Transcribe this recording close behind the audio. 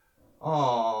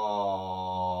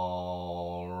All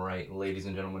right, ladies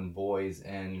and gentlemen, boys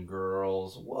and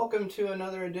girls, welcome to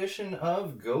another edition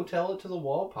of Go Tell It to the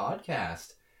Wall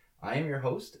podcast. I am your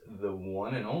host, the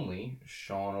one and only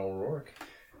Sean O'Rourke.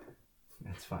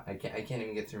 That's fine. I can't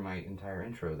even get through my entire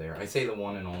intro there. I say the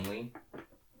one and only,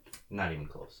 not even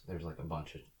close. There's like a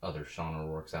bunch of other Sean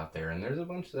O'Rourkes out there, and there's a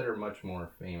bunch that are much more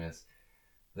famous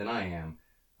than I am.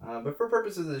 But for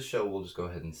purposes of this show, we'll just go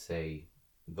ahead and say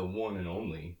the one and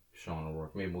only Sean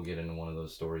O'Rourke. Maybe we'll get into one of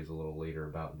those stories a little later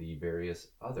about the various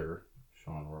other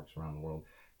Sean O'Rourkes around the world.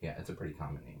 Yeah, it's a pretty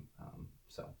common name.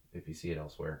 So if you see it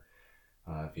elsewhere,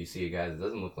 if you see a guy that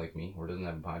doesn't look like me or doesn't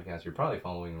have a podcast, you're probably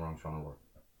following the wrong Sean O'Rourke.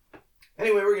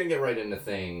 Anyway, we're going to get right into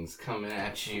things. Coming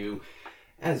at you,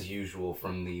 as usual,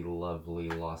 from the lovely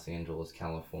Los Angeles,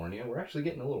 California. We're actually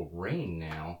getting a little rain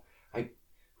now.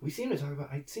 I seem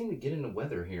to get into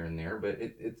weather here and there, but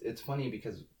it's funny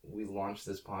because we launched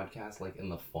this podcast like in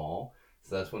the fall,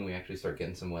 so that's when we actually start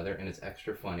getting some weather, and it's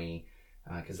extra funny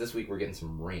because this week we're getting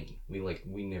some rain.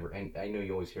 I know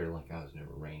you always hear like, oh, there's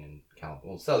never rain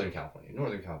in Southern California.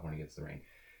 Northern California gets the rain,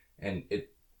 and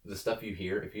the stuff you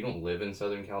hear, if you don't live in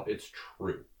Southern Cal, it's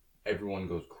true. Everyone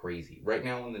goes crazy. Right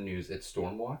now on the news, it's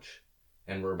storm watch,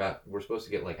 and we're supposed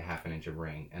to get like a half an inch of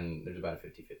rain, and there's about a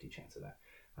 50-50 chance of that.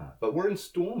 But we're in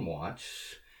storm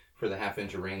watch for the half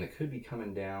inch of rain that could be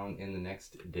coming down in the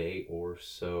next day or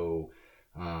so.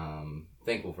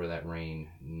 Thankful for that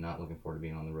rain. Not looking forward to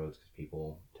being on the roads because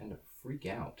people tend to freak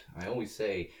out. I always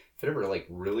say if it ever like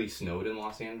really snowed in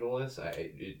Los Angeles,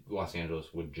 Los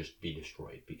Angeles would just be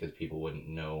destroyed because people wouldn't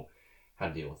know how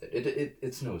to deal with it.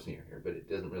 It snows near here, but it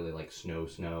doesn't really like snow,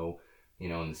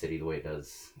 in the city the way it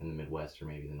does in the Midwest or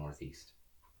maybe the Northeast.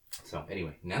 So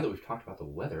anyway, now that we've talked about the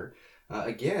weather,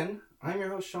 again, I'm your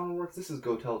host, Sean O'Rourke. This is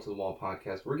Go Tell It to the Wall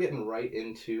podcast. We're getting right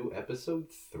into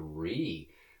episode 3.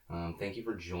 Thank you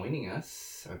for joining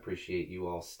us. I appreciate you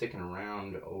all sticking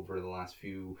around over the last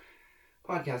few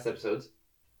podcast episodes.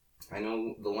 I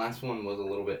know the last one was a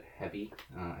little bit heavy.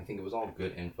 I think it was all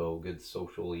good info, good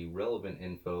socially relevant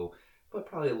info, but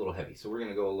probably a little heavy. So we're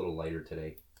going to go a little lighter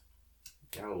today.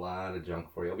 Got a lot of junk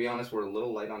for you. I'll be honest, we're a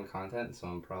little light on content, so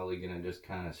I'm probably going to just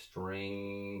kind of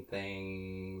string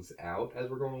things out as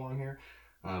we're going along here.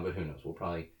 But who knows? We'll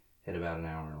probably hit about an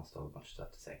hour and I'll still have a bunch of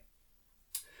stuff to say.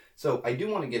 So I do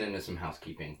want to get into some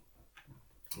housekeeping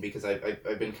because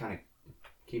I've been kind of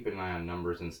keeping an eye on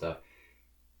numbers and stuff.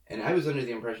 And I was under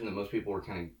the impression that most people were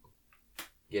kind of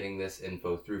getting this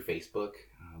info through Facebook.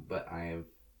 But I have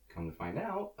come to find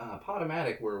out,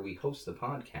 Podomatic, where we host the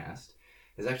podcast,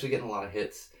 is actually getting a lot of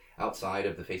hits outside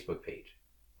of the Facebook page.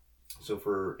 So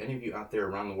for any of you out there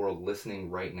around the world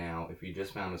listening right now, if you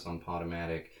just found us on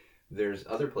Podomatic, there's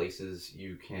other places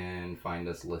you can find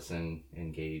us, listen,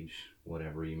 engage,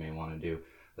 whatever you may want to do.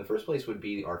 The first place would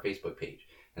be our Facebook page,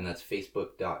 and that's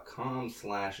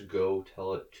facebook.com/go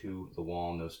tell it to the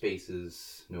wall. No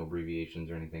spaces, no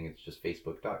abbreviations or anything. It's just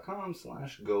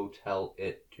facebook.com/go tell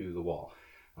it to the wall.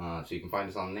 So you can find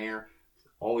us on there.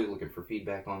 Always looking for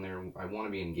feedback on there. I want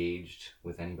to be engaged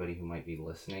with anybody who might be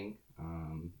listening.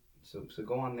 So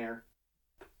go on there.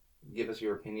 Give us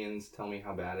your opinions. Tell me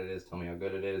how bad it is. Tell me how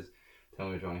good it is. Tell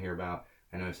me what you want to hear about.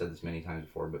 I know I've said this many times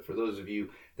before, but for those of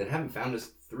you that haven't found us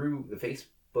through the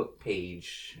Facebook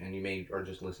page, and you are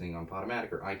just listening on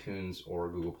Podomatic or iTunes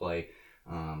or Google Play,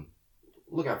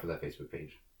 look out for that Facebook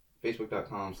page.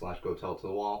 Facebook.com/go tell it to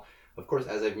the wall. Of course,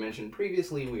 as I've mentioned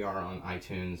previously, we are on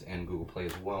iTunes and Google Play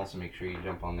as well, so make sure you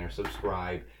jump on there,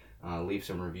 subscribe, leave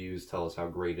some reviews, tell us how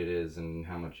great it is and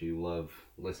how much you love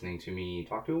listening to me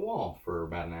talk to a wall for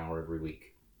about an hour every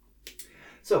week.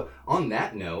 So, on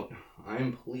that note,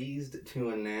 I'm pleased to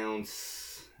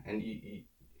announce, and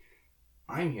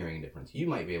I'm hearing a difference. You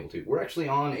might be able to. We're actually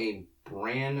on a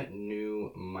brand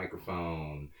new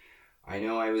microphone. I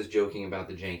know I was joking about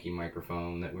the janky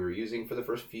microphone that we were using for the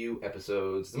first few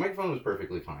episodes. The microphone was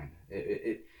perfectly fine.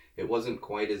 It wasn't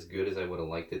quite as good as I would have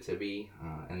liked it to be.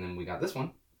 And then we got this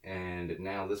one, and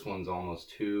now this one's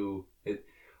almost too...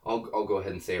 I'll go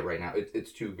ahead and say it right now.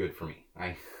 It's too good for me.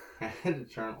 I had to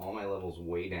turn all my levels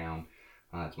way down.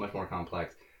 It's much more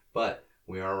complex, but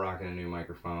we are rocking a new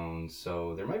microphone,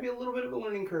 so there might be a little bit of a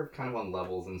learning curve kind of on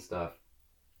levels and stuff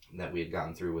that we had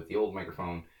gotten through with the old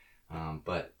microphone.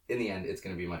 But in the end, it's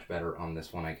going to be much better on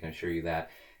this one, I can assure you that.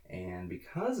 And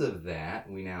because of that,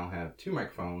 we now have 2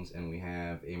 microphones, and we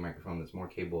have a microphone that's more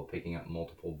capable of picking up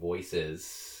multiple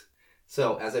voices.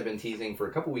 So, as I've been teasing for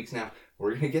a couple weeks now,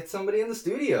 we're going to get somebody in the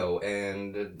studio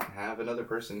and have another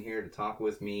person here to talk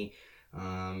with me.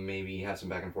 Maybe have some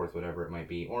back and forth, whatever it might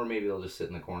be. Or maybe they'll just sit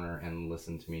in the corner and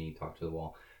listen to me talk to the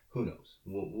wall. Who knows?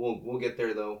 We'll get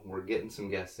there, though. We're getting some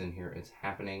guests in here. It's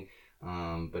happening.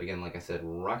 But again, like I said,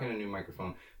 rocking a new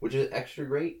microphone, which is extra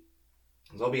great.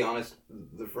 Because I'll be honest,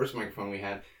 the first microphone we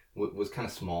had was kind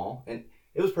of small, and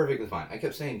it was perfectly fine. I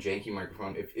kept saying janky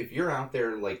microphone. If you're out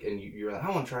there, like, and you're like, I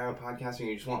want to try out podcasting,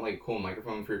 you just want, like, a cool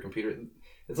microphone for your computer,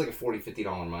 it's like a $40,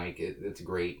 $50 mic. It's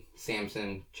great.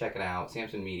 Samson, check it out.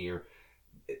 Samson Meteor.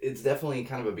 It's definitely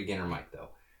kind of a beginner mic, though.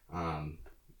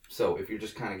 So if you're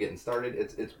just kind of getting started,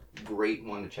 it's a great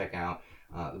one to check out.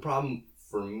 The problem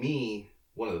for me,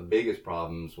 one of the biggest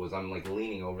problems, was I'm, like,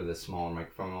 leaning over this smaller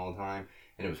microphone all the time,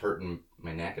 and it was hurting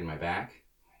my neck and my back.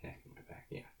 My neck and my back,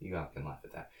 yeah. You all can laugh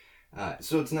at that.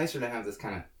 So it's nicer to have this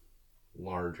kind of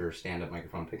larger stand-up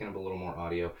microphone, picking up a little more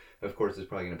audio. Of course, it's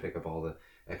probably going to pick up all the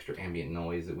extra ambient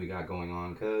noise that we got going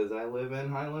on, because I live in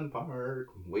Highland Park,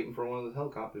 waiting for one of those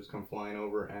helicopters to come flying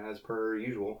over as per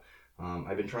usual.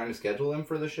 I've been trying to schedule them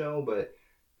for the show, but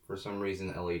for some reason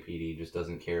the LAPD just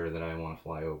doesn't care that I want to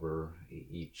fly over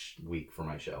each week for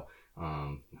my show.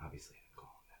 Obviously I didn't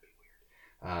call them, that'd be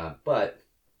weird. But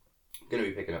going to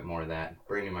be picking up more of that.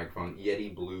 Brand new microphone,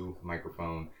 Yeti Blue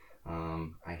microphone.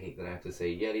 I hate that I have to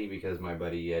say Yeti, because my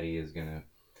buddy Yeti is going to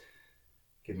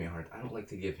give me a hard time. I don't like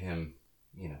to give him,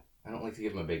 I don't like to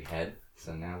give him a big head.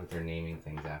 So now that they're naming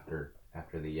things after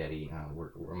the Yeti, we're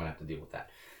going to have to deal with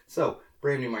that. So,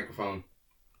 brand new microphone.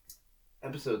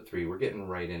 Episode 3, we're getting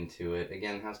right into it.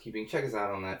 Again, housekeeping, check us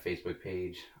out on that Facebook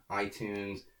page,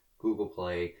 iTunes, Google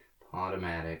Play,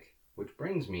 Podomatic, which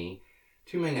brings me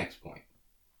to my next point.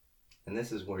 And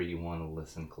this is where you want to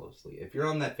listen closely. If you're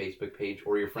on that Facebook page,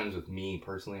 or you're friends with me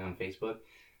personally on Facebook,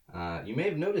 you may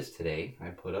have noticed today I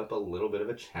put up a little bit of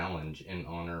a challenge in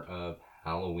honor of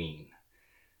Halloween.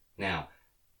 Now,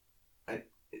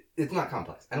 it's not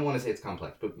complex. I don't want to say it's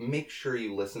complex, but make sure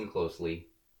you listen closely.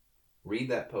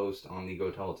 Read that post on the Go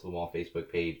Tell It to the Wall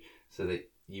Facebook page so that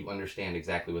you understand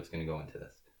exactly what's going to go into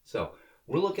this. So,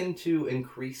 we're looking to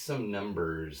increase some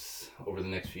numbers over the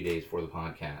next few days for the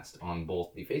podcast on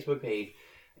both the Facebook page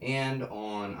and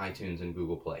on iTunes and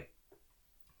Google Play.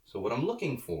 So what I'm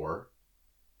looking for,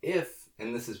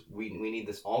 and this is, we need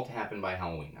this all to happen by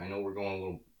Halloween. I know we're going a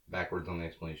little backwards on the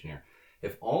explanation here.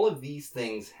 If all of these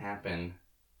things happen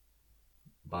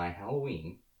by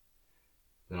Halloween,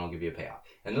 then I'll give you a payoff.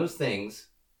 And those things,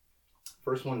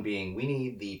 first one being, we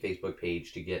need the Facebook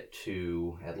page to get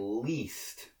to at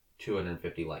least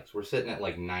 250 likes. We're sitting at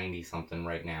like 90 something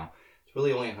right now. It's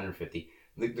really only 150.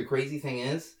 The crazy thing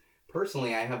is,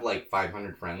 personally, I have like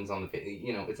 500 friends on the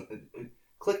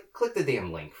click the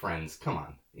damn link, friends. Come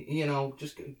on.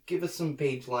 Just give us some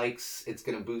page likes. It's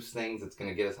going to boost things. It's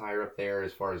going to get us higher up there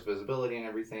as far as visibility and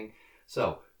everything.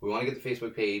 So, we want to get the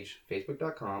Facebook page,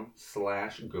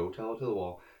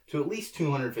 facebook.com/GoTellItToTheWall, to at least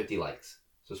 250 likes.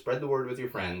 So spread the word with your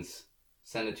friends.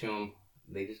 Send it to them.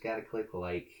 They just got to click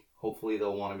like. Hopefully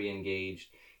they'll want to be engaged.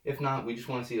 If not, we just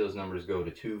want to see those numbers go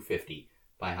to 250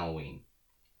 by Halloween.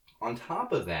 On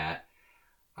top of that,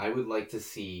 I would like to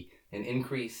see an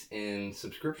increase in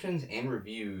subscriptions and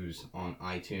reviews on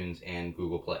iTunes and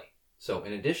Google Play. So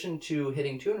in addition to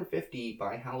hitting 250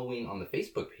 by Halloween on the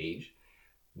Facebook page,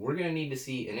 we're going to need to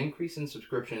see an increase in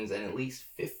subscriptions and at least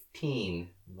 15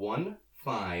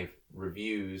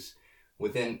 reviews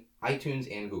within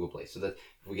iTunes and Google Play. So that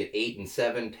if we get 8 and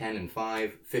 7, 10 and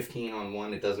 5, 15 on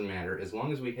one, it doesn't matter. As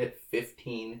long as we hit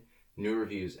 15 new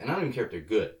reviews, and I don't even care if they're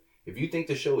good. If you think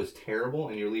the show is terrible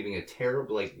and you're leaving a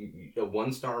terrible, like a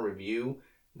 1-star review,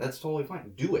 that's totally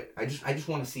fine. Do it. I just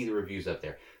want to see the reviews up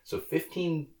there. So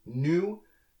 15 new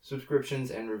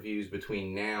subscriptions and reviews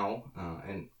between now,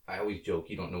 and I always joke,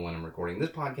 you don't know when I'm recording. This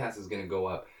podcast is going to go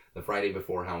up the Friday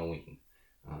before Halloween,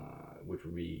 which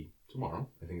would be tomorrow.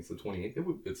 I think it's the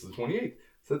 28th. It's the 28th.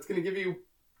 So it's going to give you,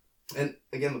 and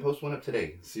again, the post went up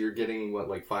today. So you're getting,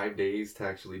 5 days to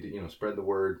actually, spread the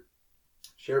word.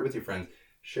 Share it with your friends.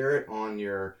 Share it on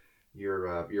your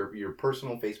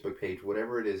personal Facebook page,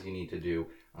 whatever it is you need to do.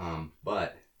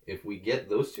 But if we get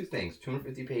those two things,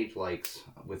 250 page likes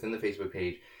within the Facebook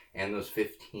page and those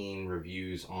 15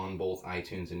 reviews on both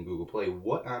iTunes and Google Play,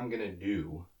 what I'm going to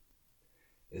do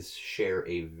is share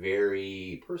a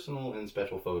very personal and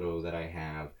special photo that I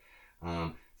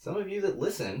have. Some of you that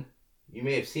listen, you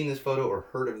may have seen this photo or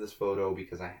heard of this photo,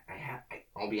 because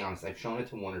I'll be honest, I've shown it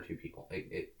to 1 or 2 people.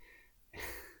 It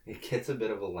gets a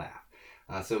bit of a laugh.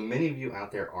 So many of you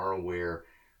out there are aware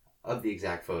of the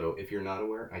exact photo. If you're not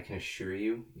aware, I can assure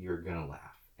you, you're going to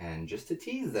laugh. And just to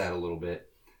tease that a little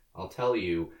bit, I'll tell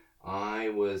you, I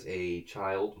was a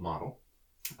child model.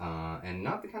 And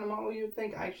not the kind of model you'd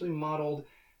think. I actually modeled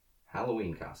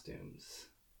Halloween costumes.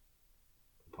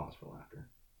 Pause for laughter.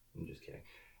 I'm just kidding.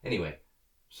 Anyway,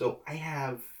 so I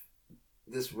have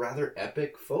this rather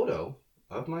epic photo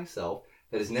of myself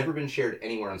that has never been shared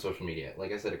anywhere on social media.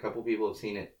 Like I said, a couple people have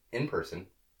seen it in person.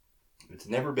 It's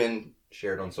never been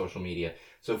shared on social media.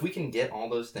 So if we can get all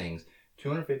those things,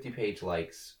 250 page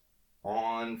likes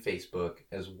on Facebook,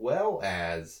 as well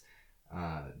as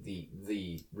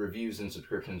the reviews and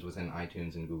subscriptions within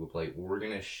iTunes and Google Play, we're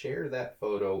going to share that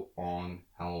photo on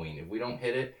Halloween. If we don't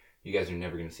hit it, you guys are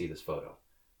never going to see this photo.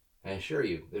 I assure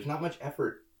you, there's not much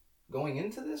effort going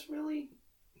into this, really.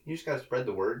 You just got to spread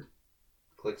the word,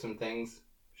 click some things,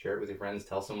 share it with your friends,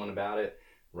 tell someone about it,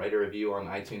 write a review on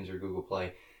iTunes or Google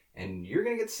Play, and you're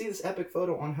going to get to see this epic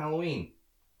photo on Halloween.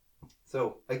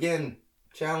 So, again,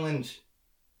 challenge,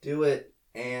 do it,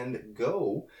 and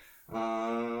go.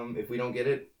 If we don't get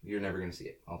it, you're never going to see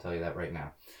it. I'll tell you that right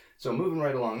now. So moving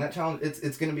right along, that challenge,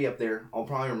 it's going to be up there. I'll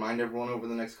probably remind everyone over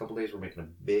the next couple days. We're making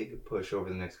a big push over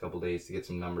the next couple days to get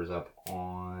some numbers up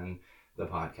on the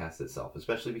podcast itself,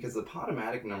 especially because the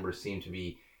Podomatic numbers seem to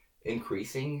be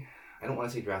increasing. I don't want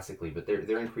to say drastically, but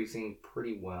they're increasing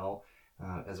pretty well,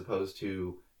 as opposed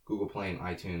to Google Play and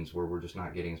iTunes, where we're just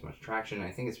not getting as much traction.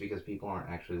 I think it's because people aren't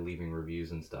actually leaving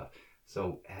reviews and stuff.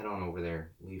 So head on over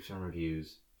there, leave some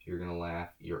reviews. You're going to laugh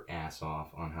your ass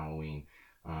off on Halloween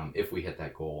if we hit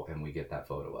that goal and we get that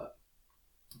photo up.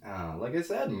 Like I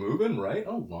said, moving right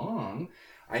along.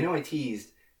 I know I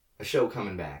teased a show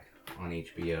coming back on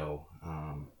HBO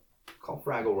called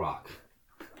Fraggle Rock.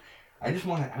 I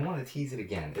want to tease it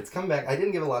again. It's come back. I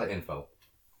didn't give a lot of info.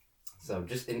 So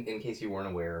just in case you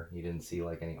weren't aware, you didn't see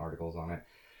like any articles on it.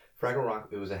 Fraggle Rock,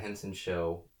 it was a Henson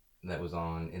show that was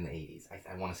on in the 80s.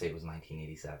 I want to say it was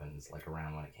 1987, it's like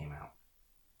around when it came out.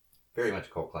 Very much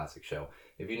a cult classic show.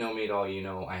 If you know me at all, you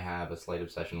know I have a slight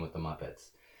obsession with the Muppets.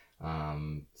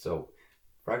 So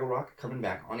Fraggle Rock coming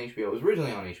back on HBO. It was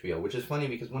originally on HBO, which is funny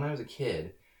because when I was a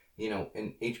kid,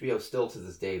 and HBO still to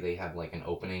this day, they have like an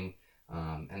opening,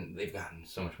 and they've gotten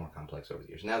so much more complex over the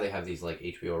years. Now they have these like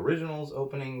HBO Originals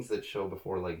openings that show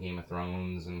before like Game of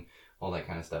Thrones and all that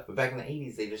kind of stuff. But back in the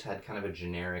 80s, they just had kind of a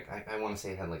generic, I want to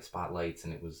say it had like spotlights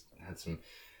and had some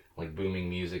like booming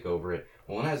music over it.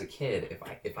 Well, when I was a kid,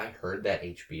 if I heard that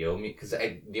HBO, because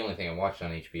the only thing I watched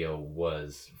on HBO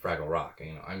was Fraggle Rock.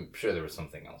 I'm sure there was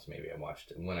something else maybe I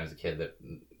watched when I was a kid that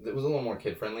was a little more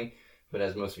kid friendly. But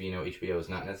as most of you know, HBO is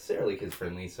not necessarily kid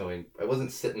friendly, so I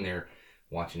wasn't sitting there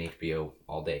watching HBO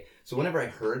all day. So whenever I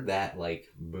heard that like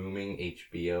booming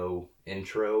HBO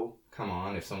intro come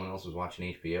on, if someone else was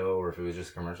watching HBO or if it was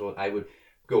just a commercial, I would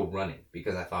go running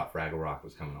because I thought Fraggle Rock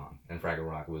was coming on, and Fraggle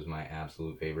Rock was my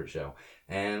absolute favorite show.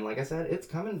 And like I said, it's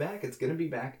coming back. It's going to be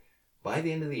back by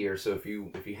the end of the year. So if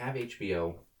you have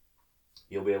HBO,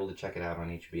 you'll be able to check it out on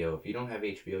HBO. If you don't have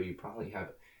HBO, you probably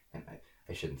have, and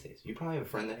I shouldn't say this, you probably have a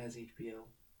friend that has HBO,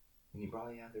 and you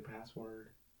probably have their password.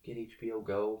 Get HBO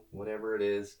Go, whatever it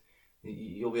is,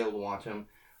 you'll be able to watch them.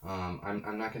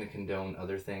 I'm not going to condone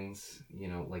other things,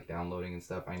 like downloading and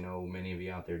stuff. I know many of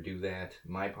you out there do that.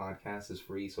 My podcast is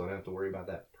free, so I don't have to worry about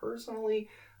that personally.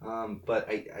 But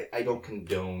I don't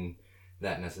condone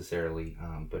that necessarily.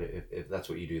 But if that's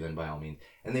what you do, then by all means.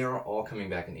 And they are all coming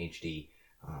back in HD.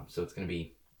 So it's going to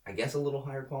be, I guess, a little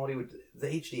higher quality. Which the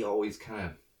HD always kind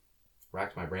of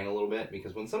racked my brain a little bit,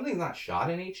 because when something's not shot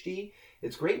in HD,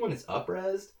 it's great when it's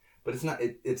up-resed, but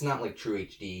it's not like true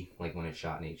HD like when it's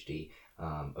shot in HD.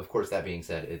 Of course, that being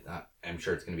said, I'm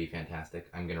sure it's going to be fantastic.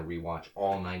 I'm going to rewatch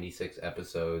all 96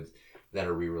 episodes that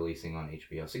are re-releasing on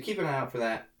HBO. So keep an eye out for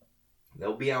that.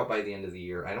 They'll be out by the end of the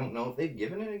year. I don't know if they've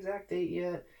given an exact date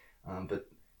yet, but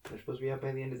they're supposed to be out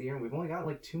by the end of the year, and we've only got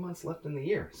like 2 months left in the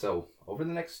year. So over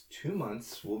the next 2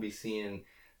 months, we'll be seeing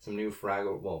some new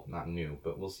Fraggle, well, not new,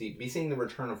 but we'll be seeing the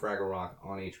return of Fraggle Rock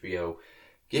on HBO.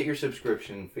 Get your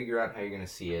subscription, figure out how you're going to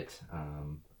see it.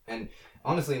 And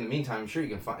honestly, in the meantime, I'm sure you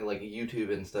can find like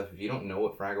YouTube and stuff. If you don't know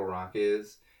what Fraggle Rock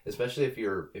is, especially if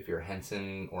you're a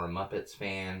Henson or a Muppets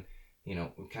fan,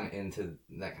 kind of into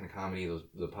that kind of comedy,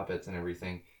 the puppets and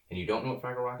everything, and you don't know what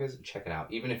Fraggle Rock is, check it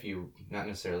out. Even if you're not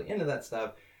necessarily into that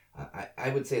stuff, I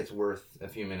would say it's worth a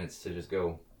few minutes to just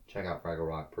go check out Fraggle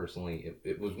Rock. Personally,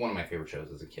 it was one of my favorite shows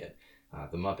as a kid.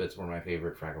 The Muppets were my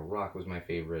favorite. Fraggle Rock was my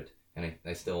favorite. And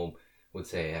I still would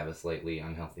say I have a slightly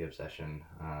unhealthy obsession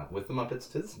with the Muppets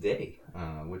to this day,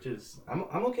 which is,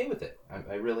 I'm okay with it.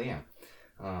 I really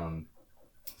am.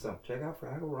 So check out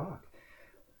Fraggle Rock.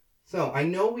 So I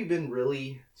know we've been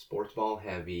really sports ball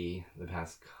heavy the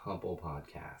past couple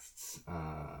podcasts.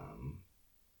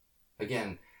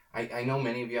 Again, I know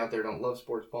many of you out there don't love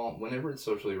sports ball. Whenever it's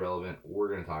socially relevant, we're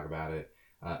going to talk about it.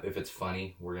 If it's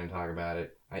funny, we're going to talk about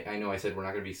it. I know I said we're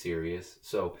not going to be serious.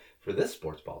 So for this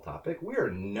sports ball topic, we are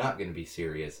not going to be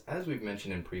serious. As we've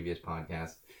mentioned in previous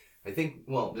podcasts, I think,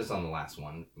 well, just on the last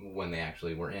one, when they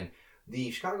actually were in,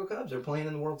 the Chicago Cubs are playing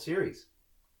in the World Series.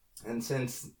 And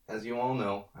since, as you all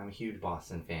know, I'm a huge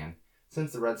Boston fan,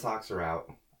 since the Red Sox are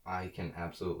out, I can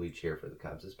absolutely cheer for the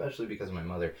Cubs, especially because of my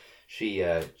mother. She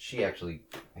actually,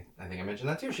 I think I mentioned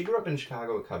that too. She grew up in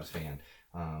Chicago, a Cubs fan.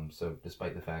 So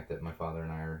despite the fact that my father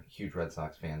and I are huge Red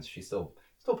Sox fans, she still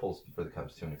pulls for the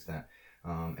Cubs to an extent.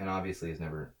 And obviously has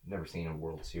never seen a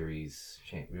World Series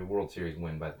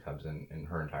win by the Cubs in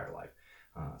her entire life.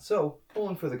 So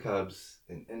pulling for the Cubs,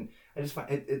 and I just find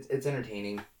it's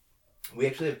entertaining. We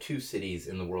actually have two cities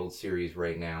in the World Series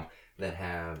right now that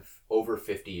have over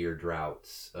 50-year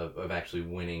droughts of actually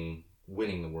winning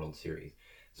the World Series.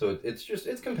 So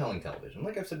it's compelling television.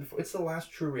 Like I've said before, it's the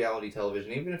last true reality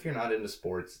television. Even if you're not into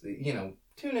sports,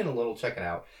 tune in a little, check it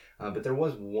out. But there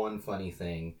was one funny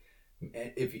thing.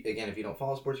 If you don't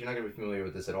follow sports, you're not going to be familiar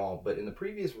with this at all. But in the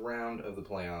previous round of the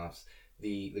playoffs,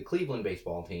 the Cleveland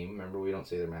baseball team, remember we don't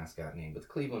say their mascot name, but the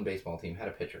Cleveland baseball team had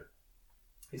a pitcher.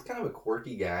 He's kind of a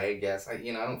quirky guy, I guess. I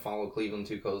don't follow Cleveland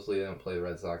too closely. They don't play the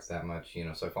Red Sox that much,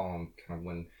 so I follow him kind of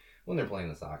when they're playing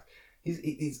the Sox.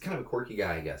 He's kind of a quirky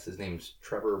guy, I guess. His name's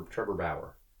Trevor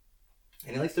Bauer.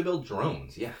 And he likes to build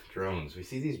drones. Yeah, drones. We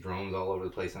see these drones all over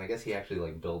the place, and I guess he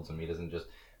actually builds them. He doesn't just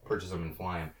purchase them and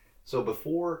fly them. So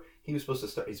before he was supposed to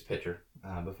start, he's a pitcher.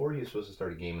 Before he was supposed to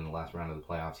start a game in the last round of the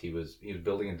playoffs, he was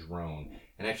building a drone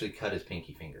and actually cut his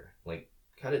pinky finger.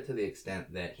 Cut it to the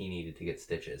extent that he needed to get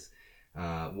stitches.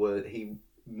 He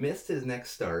missed his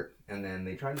next start, and then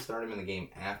they tried to start him in the game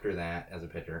after that as a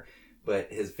pitcher,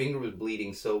 but his finger was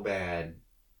bleeding so bad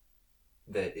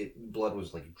that blood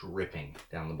was dripping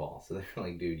down the ball. So they're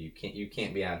like, dude, you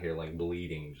can't be out here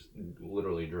bleeding, just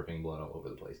literally dripping blood all over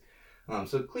the place.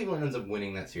 So Cleveland ends up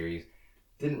winning that series.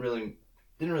 Didn't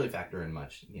really factor in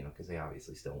much, because they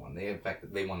obviously still won.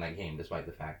 They won that game despite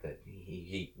the fact that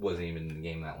he wasn't even in the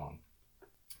game that long.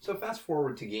 So fast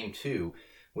forward to game 2,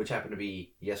 which happened to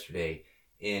be yesterday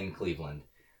in Cleveland.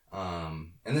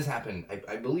 And this happened,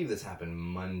 I believe this happened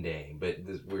Monday, but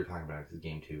we were talking about it because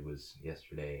game 2 was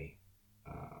yesterday.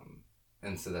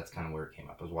 And so that's kind of where it came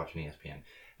up. I was watching ESPN.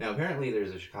 Now, apparently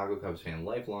there's a Chicago Cubs fan,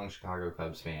 lifelong Chicago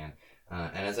Cubs fan.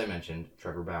 And as I mentioned,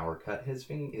 Trevor Bauer cut his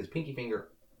pinky finger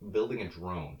building a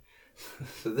drone.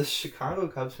 So this Chicago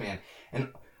Cubs fan, and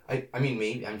I mean,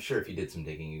 maybe, I'm sure if you did some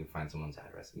digging, you could find someone's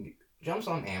address. Jumps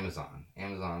on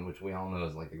Amazon, which we all know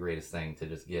is the greatest thing to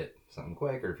just get something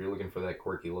quick, or if you're looking for that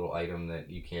quirky little item that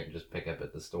you can't just pick up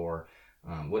at the store,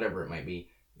 whatever it might be,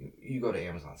 you go to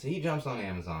Amazon. So he jumps on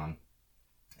Amazon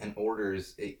and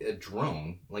orders a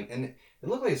drone, and it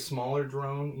looked like a smaller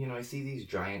drone. I see these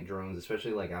giant drones,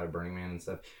 especially out of Burning Man and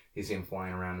stuff. You see them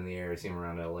flying around in the air. I see them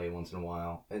around LA once in a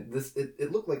while. And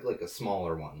it looked like a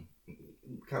smaller one,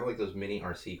 kind of like those mini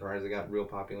RC cars that got real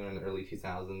popular in the early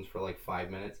 2000s for 5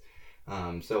 minutes.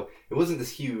 So it wasn't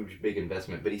this huge, big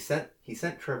investment, but he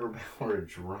sent Trevor Bauer a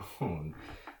drone.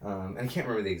 And I can't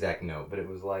remember the exact note, but it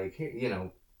was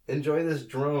hey, enjoy this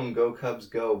drone, go Cubs,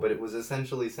 go. But it was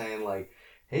essentially saying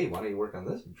hey, why don't you work on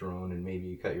this drone and maybe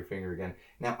you cut your finger again?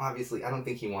 Now, obviously, I don't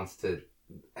think he wants to.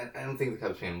 I don't think the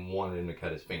Cubs fan wanted him to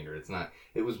cut his finger. It's not.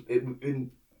 It was.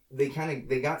 They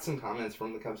got some comments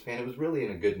from the Cubs fan. It was really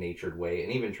in a good-natured way,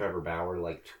 and even Trevor Bauer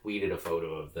tweeted a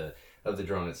photo of the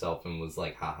drone itself and was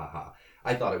ha ha ha.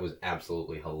 I thought it was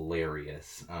absolutely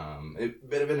hilarious. A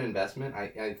bit of an investment.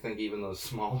 I think even those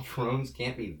small drones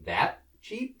can't be that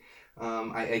cheap.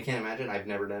 I can't imagine. I've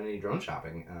never done any drone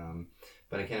shopping,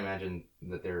 but I can't imagine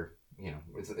that they're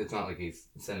it's not like he's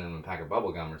sending them a pack of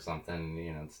bubble gum or something.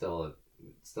 It's still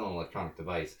an electronic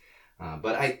device.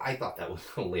 But I thought that was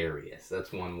hilarious.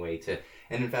 That's one way to...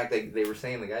 And in fact, they were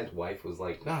saying the guy's wife was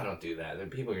like, no, don't do that.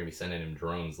 People are going to be sending him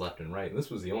drones left and right. And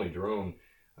this was the only drone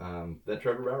that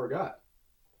Trevor Bauer got.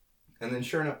 And then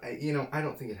sure enough, I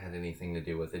don't think it had anything to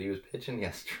do with it. He was pitching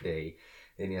yesterday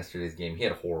in yesterday's game. He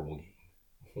had a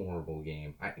horrible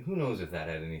game. Who knows if that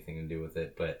had anything to do with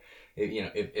it. But,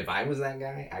 if I was that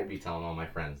guy, I'd be telling all my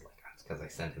friends, it's because I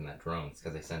sent him that drone. It's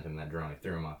because I sent him that drone. I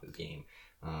threw him off his game.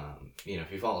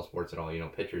 If you follow sports at all,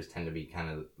 pitchers tend to be kind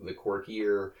of the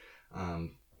quirkier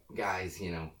guys.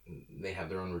 They have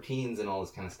their own routines and all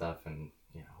this kind of stuff, and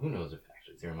who knows if I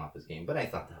actually threw him off his game. But I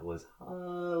thought that was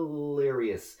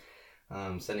hilarious.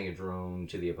 Sending a drone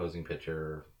to the opposing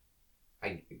pitcher.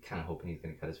 I kind of hoping he's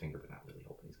going to cut his finger, but not really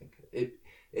hoping he's going to cut it.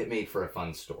 It made for a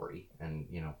fun story and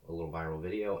a little viral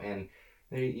video. And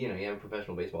you have a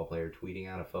professional baseball player tweeting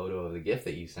out a photo of the gift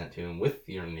that you sent to him with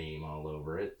your name all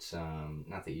over it.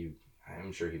 Not that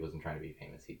I'm sure he wasn't trying to be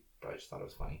famous. He probably just thought it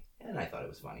was funny. And I thought it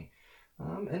was funny.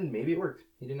 And maybe it worked.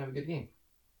 He didn't have a good game.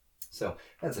 So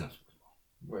that's enough sports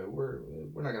ball.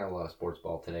 We're not going to have a lot of sports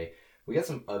ball today. We got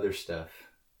some other stuff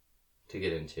to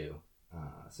get into.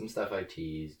 Some stuff I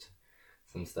teased.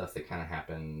 some stuff that kind of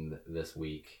happened this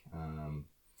week.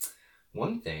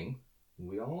 One thing,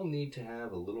 we all need to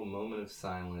have a little moment of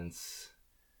silence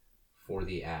for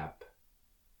the app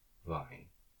Vine.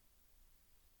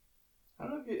 I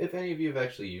don't know if any of you have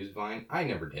actually used Vine. I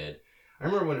never did. I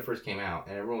remember when it first came out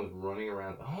and everyone was running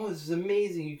around, oh, this is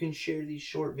amazing, you can share these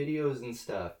short videos and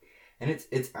stuff. And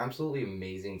it's absolutely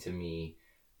amazing to me,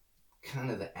 kind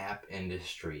of the app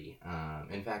industry.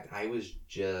 In fact, I was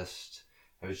just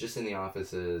in the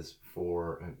offices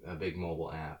for a big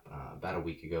mobile app about a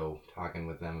week ago, talking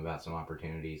with them about some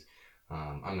opportunities.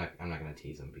 I'm not going to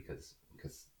tease them because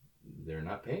they're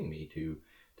not paying me to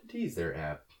tease their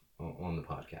app on the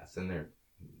podcast, and they're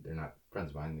not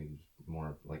friends of mine. They're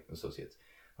more like associates.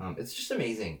 It's just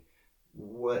amazing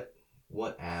what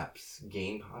apps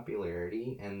gain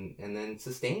popularity and then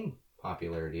sustain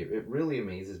popularity. It really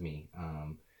amazes me.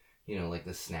 Like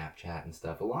the Snapchat and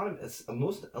stuff. A lot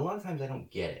of times I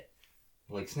don't get it.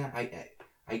 Like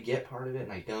I get part of it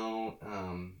and I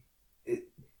don't.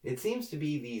 It seems to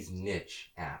be these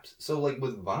niche apps. So like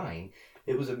with Vine,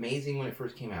 it was amazing when it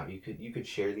first came out. You could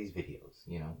share these videos.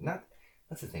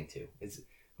 That's the thing too. It's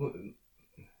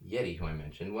Yeti, who I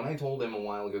mentioned, when I told him a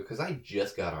while ago, because I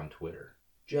just got on Twitter.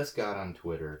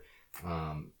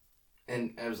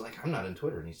 And I was like, I'm not on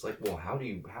Twitter. And he's like, well, how are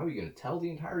you going to tell the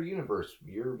entire universe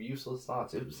your useless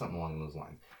thoughts? It was something along those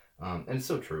lines. And it's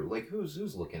so true. Like,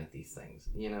 who's looking at these things,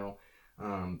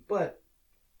 But,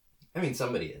 I mean,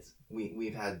 somebody is.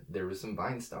 There was some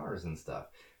Vine stars and stuff.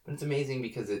 But it's amazing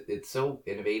because it's so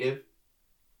innovative.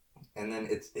 And then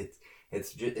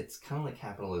it's kind of like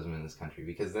capitalism in this country.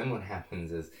 Because then what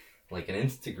happens is, like an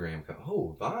Instagram,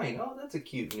 Vine, that's a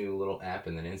cute new little app.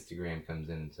 And then Instagram comes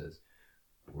in and says,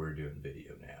 we're doing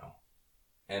video now.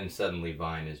 And suddenly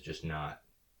Vine is just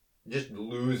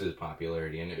loses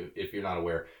popularity. And if you're not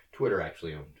aware, Twitter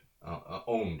actually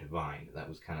owned Vine. That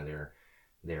was kind of their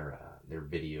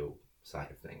video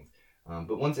side of things.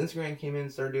 But once Instagram came in,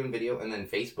 started doing video, and then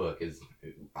Facebook is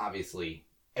obviously,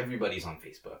 everybody's on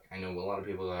Facebook. I know a lot of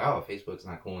people are like, oh, Facebook's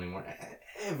not cool anymore.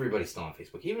 Everybody's still on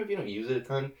Facebook. Even if you don't use it a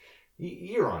ton,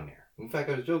 you're on there. In fact,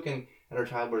 I was joking at our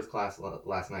childbirth class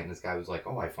last night, and this guy was like,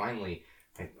 oh, I finally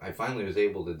was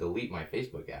able to delete my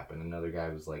Facebook app. And another guy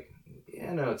was like,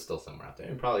 yeah, no, it's still somewhere out there.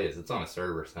 It probably is. It's on a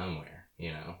server somewhere.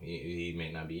 He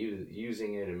may not be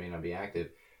using it. It may not be active.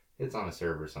 It's on a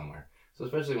server somewhere. So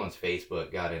especially once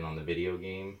Facebook got in on the video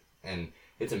game, and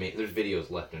it's amazing. There's videos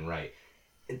left and right.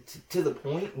 To the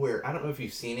point where, I don't know if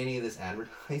you've seen any of this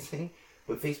advertising,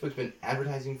 but Facebook's been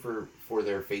advertising for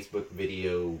their Facebook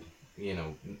video,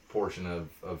 portion of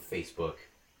Facebook.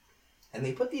 And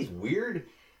they put these weird,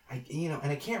 and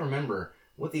I can't remember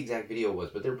what the exact video was,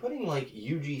 but they're putting like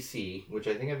UGC, which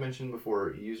I think I've mentioned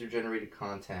before, user-generated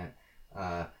content,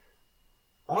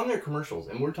 on their commercials.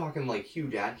 And we're talking like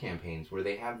huge ad campaigns where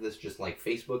they have this just like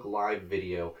Facebook Live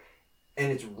video,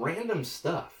 and it's random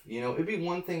stuff. It'd be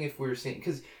one thing if we were seeing,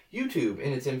 because YouTube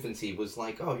in its infancy was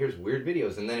like, oh, here's weird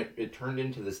videos, and then it turned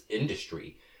into this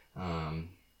industry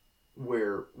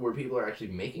where people are actually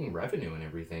making revenue and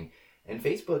everything. And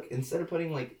Facebook, instead of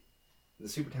putting like the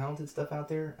super talented stuff out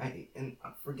there,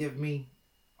 forgive me,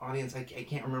 audience, I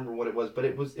can't remember what it was, but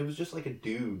it was just like a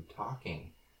dude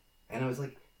talking, and I was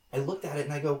like, I looked at it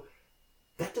and I go,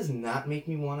 that does not make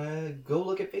me want to go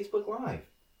look at Facebook Live.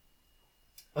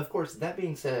 Of course, that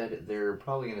being said, they're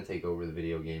probably going to take over the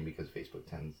video game because Facebook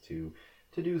tends to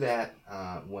do that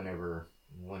whenever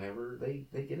they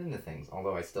get into things.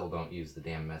 Although I still don't use the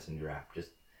damn Messenger app.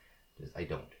 Just I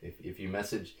don't. If you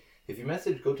message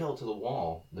Go Tell It to the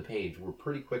Wall, the page, we're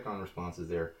pretty quick on responses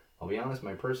there. I'll be honest,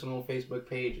 my personal Facebook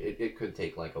page, it could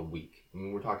take like a week. I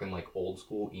mean, we're talking like old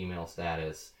school email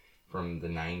status from the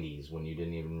 90s when you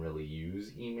didn't even really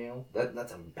use email.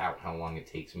 That's about how long it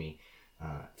takes me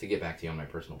to get back to you on my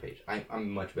personal page. I'm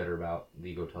much better about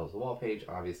the Go Tell Us the Wall page,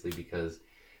 obviously, because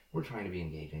we're trying to be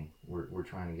engaging. We're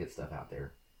trying to get stuff out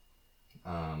there.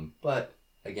 But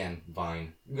again,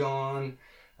 Vine gone,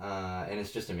 and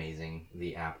it's just amazing,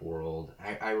 the app world.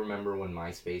 I remember when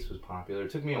MySpace was popular.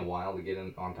 It took me a while to get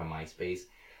onto MySpace.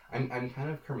 I'm kind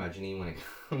of curmudgeon-y when it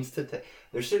comes to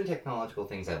there's certain technological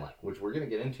things I like, which we're going to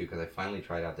get into because I finally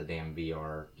tried out the damn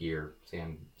VR gear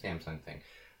Samsung thing.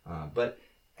 But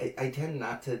I tend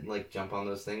not to like jump on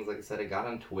those things. Like I said, I got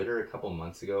on Twitter a couple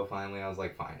months ago. Finally, I was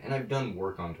like, fine. And I've done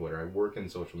work on Twitter. I work in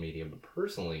social media, but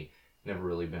personally, never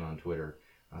really been on Twitter.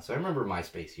 So I remember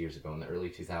MySpace years ago in the early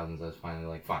 2000s. I was finally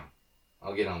like, fine,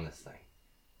 I'll get on this thing.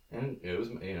 And it was,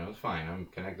 it's fine. I'm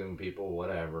connecting with people,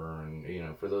 whatever.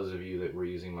 And, for those of you that were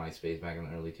using MySpace back in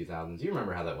the early 2000s, you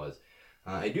remember how that was.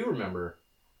 I do remember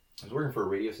I was working for a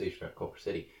radio station at Culver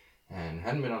City, and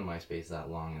hadn't been on MySpace that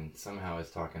long, and somehow I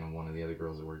was talking to one of the other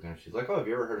girls that worked there, and she's like, "Oh, have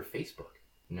you ever heard of Facebook?"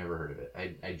 Never heard of it.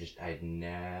 I had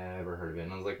never heard of it,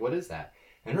 and I was like, "What is that?"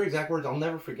 And her exact words, I'll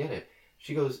never forget it.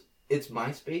 She goes, "It's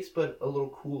MySpace, but a little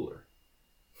cooler."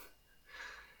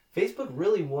 Facebook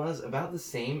really was about the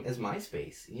same as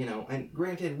MySpace, and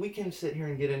granted, we can sit here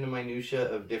and get into minutia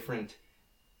of different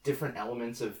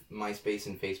elements of MySpace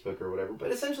and Facebook or whatever,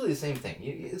 but essentially the same thing.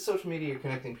 It's social media, you're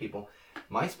connecting people.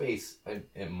 MySpace,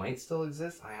 it might still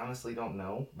exist. I honestly don't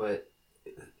know, but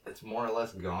it's more or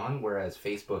less gone, whereas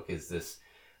Facebook is this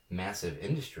massive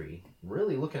industry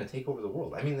really looking to take over the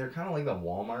world. I mean, they're kind of like the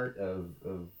Walmart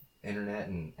of internet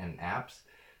and apps,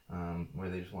 where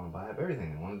they just want to buy up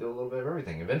everything. They want to do a little bit of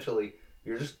everything. Eventually,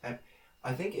 you're just...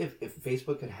 I think if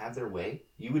Facebook could have their way,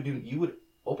 you would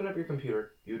open up your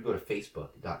computer, you would go to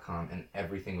facebook.com, and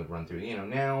everything would run through.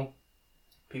 Now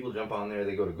people jump on there,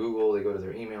 they go to Google, they go to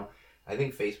their email. I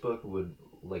think Facebook would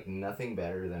like nothing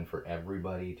better than for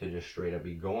everybody to just straight up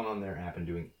be going on their app and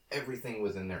doing everything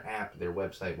within their app, their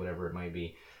website, whatever it might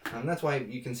be. That's why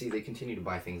you can see they continue to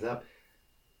buy things up,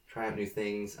 try out new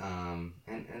things, and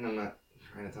I'm not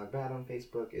trying to talk bad on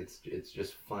Facebook. It's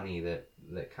just funny that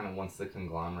kind of once the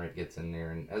conglomerate gets in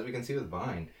there, and as we can see with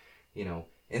Vine,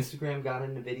 Instagram got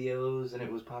into videos and it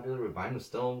was popular, but Vine was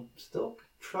still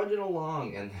trudging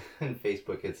along, and then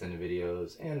Facebook gets into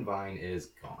videos and Vine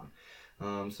is gone.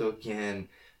 So again,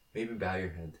 maybe bow your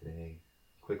head today.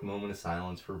 Quick moment of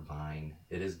silence for Vine.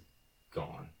 It is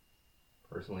gone.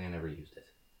 Personally, I never used it,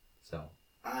 so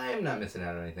I'm not missing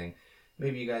out on anything.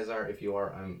 Maybe you guys are. If you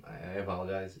are, I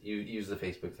apologize. You use the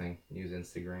Facebook thing. Use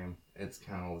Instagram. It's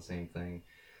kind of all the same thing.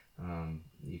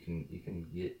 You can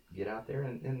get out there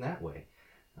in that way.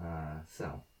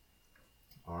 So,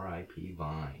 R.I.P.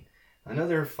 Vine.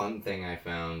 Another fun thing I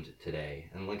found today,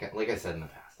 and like I said in the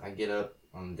past, I get up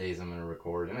on the days I'm going to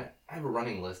record, and I have a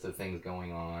running list of things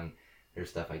going on. There's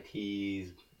stuff I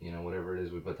tease, whatever it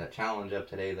is. We put that challenge up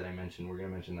today that I mentioned. We're going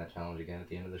to mention that challenge again at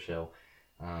the end of the show.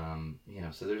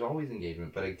 So there's always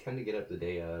engagement, but I tend to get up the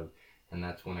day of, and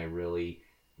that's when I really,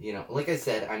 like I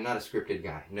said, I'm not a scripted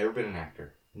guy. Never been an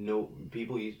actor. No,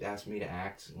 people used to ask me to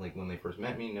act, like when they first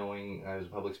met me, knowing I was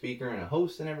a public speaker and a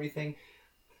host and everything.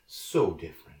 So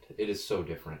different. It is so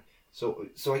different. So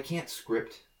I can't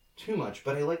script too much,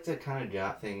 but I like to kind of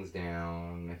jot things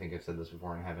down. I think I've said this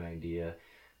before, and I have an idea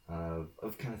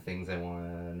of kind of things I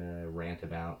want to rant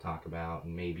about, talk about,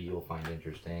 and maybe you'll find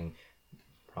interesting.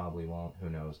 Probably won't. Who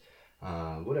knows?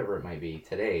 Whatever it might be.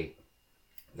 Today,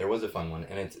 there was a fun one,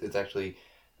 and it's actually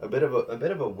a bit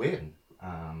of a win.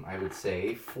 I would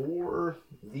say, for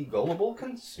the gullible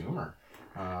consumer.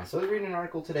 So I was reading an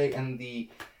article today, and the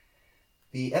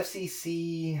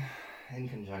FCC, in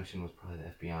conjunction with probably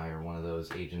the FBI or one of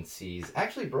those agencies,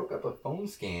 actually broke up a phone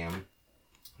scam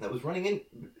that was running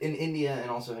in India and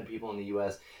also had people in the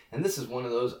U.S. And this is one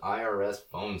of those IRS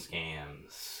phone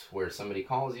scams where somebody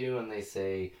calls you and they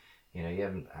say, you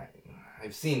haven't...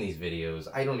 I've seen these videos.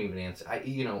 I don't even answer. I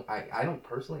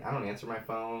don't answer my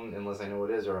phone unless I know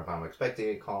what it is, or if I'm expecting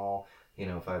a call.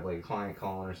 If I have like a client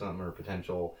calling or something, or a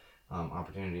potential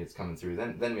opportunity that's coming through,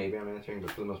 then maybe I'm answering. But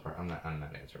for the most part, I'm not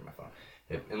answering my phone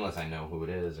unless I know who it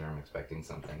is or I'm expecting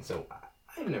something. So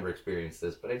I've never experienced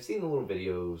this, but I've seen the little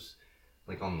videos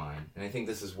like online, and I think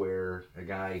this is where a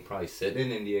guy probably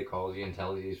sitting in India calls you and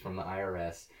tells you he's from the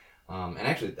IRS. And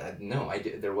actually,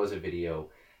 there was a video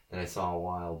that I saw a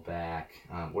while back,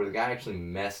 where the guy actually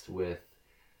messed with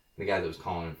the guy that was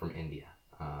calling him from India.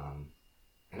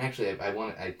 And actually,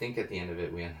 I think at the end of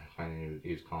it, we ended up finding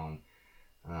he was calling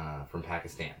from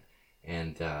Pakistan.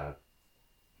 And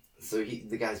so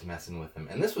the guy's messing with him.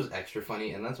 And this was extra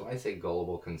funny, and that's why I say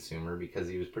gullible consumer, because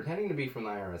he was pretending to be from the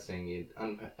IRS, saying he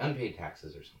had unpaid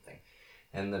taxes or something.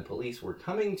 And the police were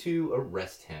coming to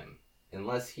arrest him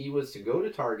unless he was to go to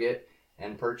Target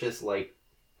and purchase like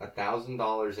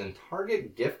 $1,000 in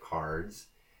Target gift cards,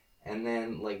 and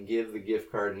then like give the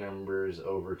gift card numbers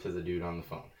over to the dude on the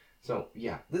phone. So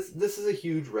yeah, this is a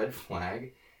huge red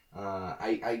flag.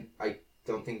 I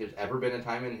don't think there's ever been a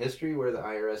time in history where the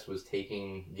IRS was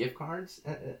taking gift cards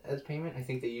as payment. I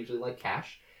think they usually like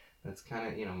cash. That's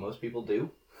kind of, most people do.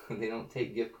 They don't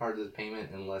take gift cards as payment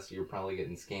unless you're probably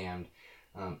getting scammed.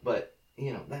 But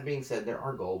that being said, there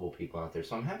are gullible people out there.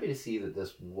 So I'm happy to see that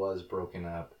this was broken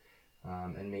up.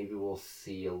 And maybe we'll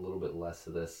see a little bit less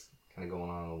of this kind of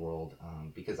going on in the world,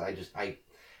 because I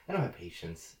don't have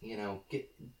patience.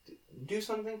 Do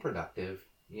something productive.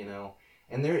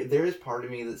 And there is part of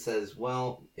me that says,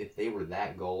 well, if they were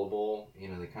that gullible,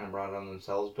 they kind of brought it on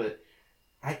themselves. But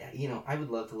I would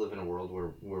love to live in a world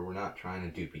where we're not trying to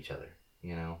dupe each other.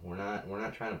 We're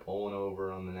not trying to pull one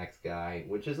over on the next guy,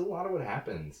 which is a lot of what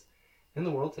happens. in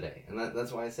the world today. And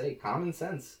that's why I say common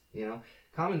sense,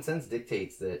 common sense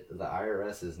dictates that the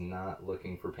IRS is not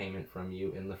looking for payment from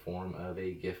you in the form of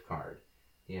a gift card,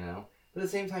 But at the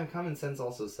same time, common sense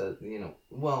also says,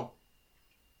 well,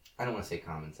 I don't want to say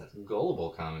common sense. Gullible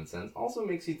common sense also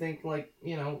makes you think, like,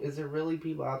 is there really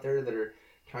people out there that are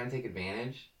trying to take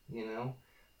advantage,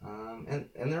 And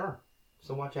there are.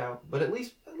 So watch out. But at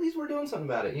least we're doing something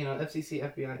about it. FCC,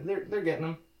 FBI, they're getting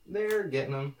them. They're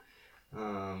getting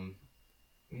them.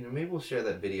 Maybe we'll share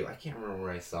that video. I can't remember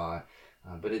where I saw it.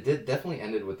 But it definitely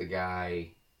ended with the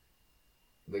guy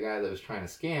that was trying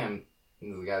to scam,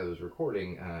 the guy that was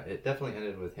recording. It definitely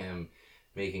ended with him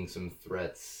making some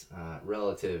threats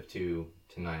relative to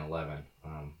 9/11,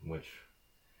 which,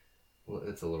 well,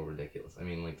 it's a little ridiculous. I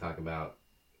mean, like, talk about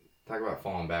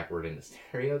falling backward into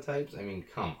stereotypes. I mean,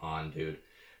 come on, dude.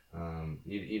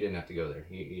 You didn't have to go there.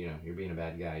 You're being a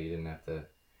bad guy. You didn't have to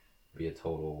be a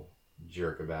total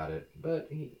jerk about it, but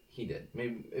he did.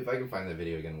 Maybe if I can find that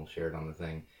video again, we'll share it on the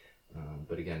thing.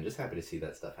 But again, just happy to see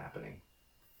that stuff happening.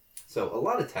 So a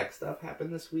lot of tech stuff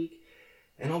happened this week,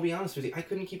 and I'll be honest with you, I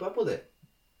couldn't keep up with it.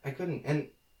 I couldn't, and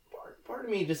part of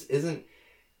me just isn't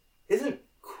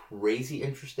crazy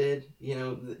interested.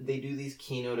 They do these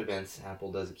keynote events.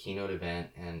 Apple does a keynote event,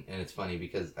 and it's funny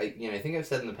because I think I've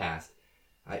said in the past,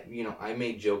 I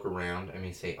may joke around. I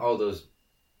may say, oh, those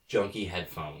junky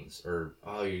headphones, or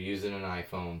oh, you're using an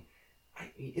iPhone.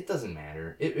 It doesn't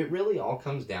matter. It really all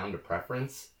comes down to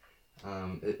preference.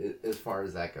 As far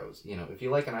as that goes, if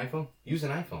you like an iPhone, use an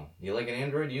iPhone. You like an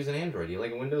Android, use an Android. You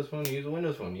like a Windows phone, use a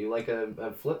Windows phone. You like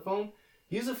a flip phone,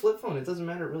 use a flip phone. It doesn't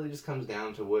matter. It really just comes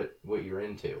down to what you're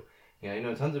into. I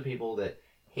know tons of people that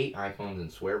hate iPhones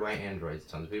and swear by Androids.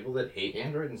 Tons of people that hate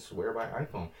Android and swear by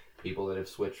iPhone. People that have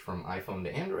switched from iPhone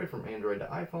to Android, from Android to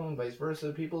iPhone, vice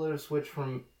versa. People that have switched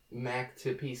from Mac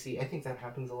to PC. I think that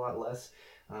happens a lot less.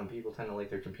 People tend to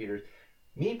like their computers.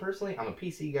 Me personally, I'm a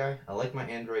PC guy. I like my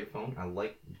Android phone. I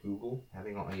like Google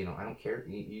having all. I don't care.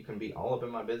 You can be all up in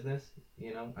my business.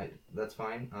 That's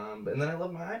fine. But and then I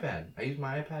love my iPad. I use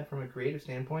my iPad from a creative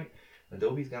standpoint.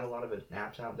 Adobe's got a lot of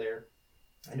apps out there.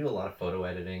 I do a lot of photo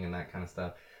editing and that kind of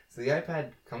stuff. So the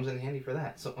iPad comes in handy for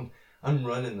that. So I'm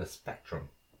running the Spectrum.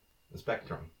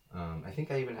 I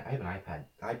think I have an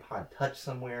iPod Touch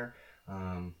somewhere,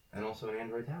 and also an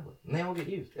Android tablet, and they all get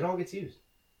used. It all gets used.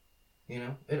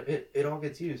 It all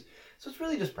gets used. So it's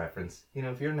really just preference.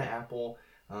 If you're into Apple,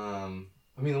 the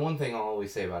one thing I'll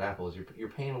always say about Apple is you're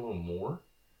paying a little more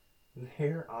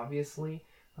there, obviously,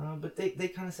 but they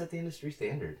kind of set the industry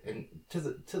standard, and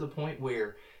to the point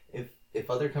where if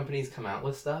other companies come out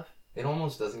with stuff, it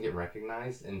almost doesn't get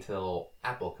recognized until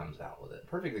Apple comes out with it.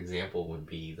 Perfect example would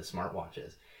be the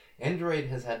smartwatches. Android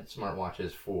has had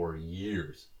smartwatches for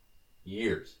years.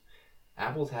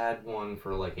 Apple's had one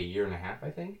for like a year and a half,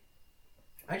 I think.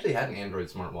 I actually had an Android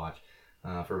smartwatch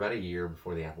for about a year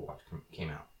before the Apple Watch came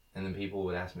out. And then people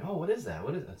would ask me, oh, what is that?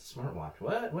 What is that? It's a smartwatch.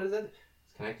 What is that?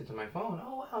 It's connected to my phone.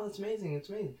 Oh, wow, that's amazing. It's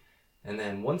amazing. And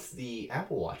then once the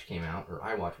Apple Watch came out, or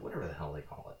iWatch, whatever the hell they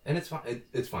call it, and it's fine.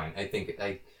 It's fine. I think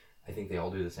they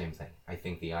all do the same thing. I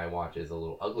think the iWatch is a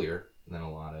little uglier than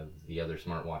a lot of the other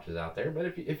smartwatches out there. But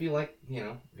if you like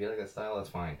that style, that's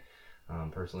fine.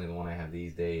 Personally, the one I have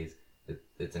these days,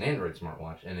 it's an Android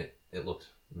smartwatch, and it looks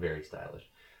very stylish.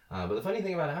 But the funny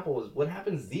thing about Apple is what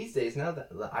happens these days, now that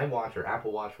the iWatch or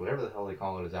Apple Watch, whatever the hell they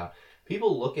call it, is out,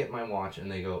 people look at my watch and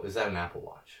they go, is that an Apple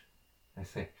Watch? I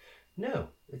say, no,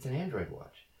 it's an Android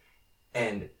watch.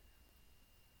 And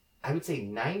I would say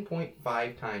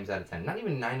 9.5 times out of 10, not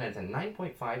even 9 out of 10,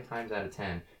 9.5 times out of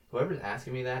 10, whoever's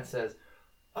asking me that says,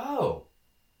 oh,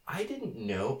 I didn't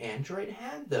know Android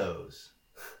had those.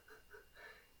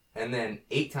 And then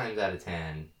 8 times out of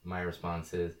 10, my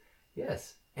response is,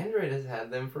 yes, Android has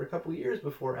had them for a couple years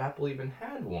before Apple even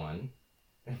had one.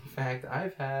 In fact,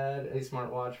 I've had a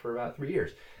smartwatch for about 3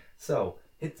 years. So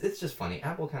it's just funny.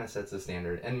 Apple kind of sets the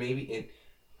standard, and maybe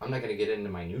I'm not going to get into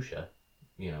minutia,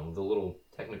 the little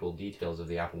technical details of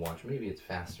the Apple Watch. Maybe it's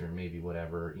faster, maybe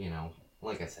whatever,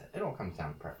 Like I said, it all comes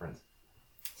down to preference.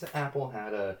 So Apple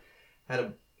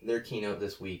had their keynote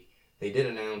this week. They did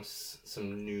announce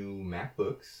some new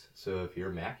MacBooks. So if you're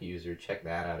a Mac user, check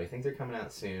that out. I think they're coming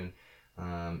out soon.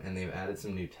 And they've added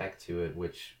some new tech to it,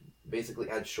 which basically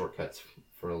adds shortcuts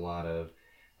for a lot of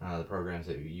the programs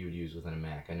that you would use within a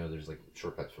Mac. I know there's like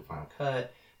shortcuts for Final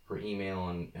Cut, for email,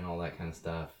 and all that kind of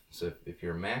stuff. So if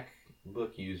you're a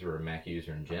MacBook user or a Mac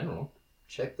user in general,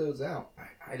 check those out.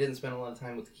 I didn't spend a lot of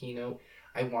time with the keynote.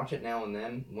 I watch it now and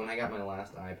then. When I got my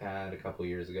last iPad a couple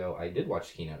years ago, I did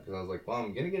watch the keynote because I was like, well,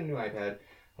 I'm going to get a new iPad.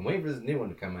 I'm waiting for this new one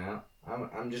to come out.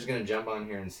 I'm just gonna jump on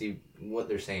here and see what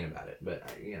they're saying about it. But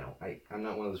I'm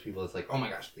not one of those people that's like, oh my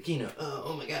gosh, the keynote.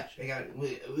 Oh my gosh,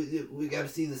 we got to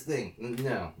see this thing.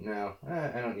 No,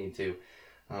 I don't need to.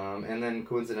 And then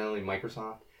coincidentally,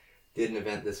 Microsoft did an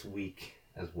event this week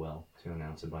as well to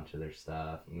announce a bunch of their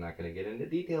stuff. I'm not gonna get into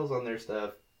details on their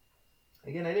stuff.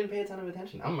 Again, I didn't pay a ton of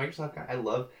attention. I'm a Microsoft guy.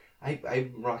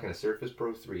 I'm rocking a Surface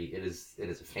Pro 3. It is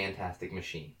a fantastic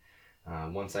machine.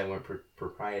 Once I went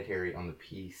proprietary on the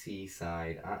PC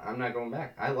side, I'm not going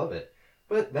back. I love it.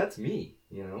 But that's me,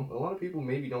 A lot of people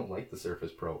maybe don't like the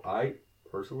Surface Pro. I,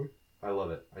 personally, I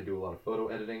love it. I do a lot of photo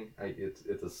editing.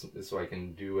 It's so I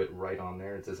can do it right on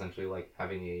there. It's essentially like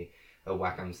having a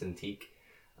Wacom Cintiq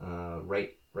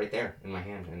right there in my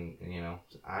hand. And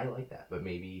I like that. But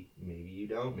maybe you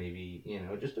don't. Maybe,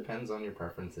 it just depends on your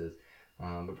preferences.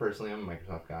 But personally, I'm a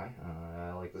Microsoft guy.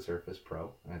 I like the Surface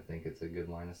Pro. I think it's a good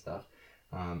line of stuff.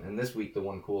 And this week, the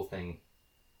one cool thing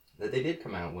that they did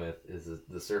come out with is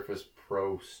the Surface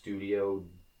Pro Studio.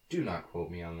 Do not quote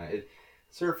me on that.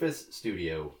 Surface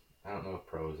Studio. I don't know if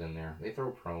Pro is in there. They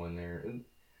throw Pro in there. It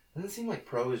doesn't seem like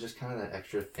Pro is just kind of that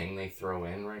extra thing they throw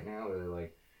in right now. They're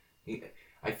like,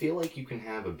 I feel like you can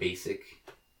have a basic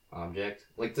object,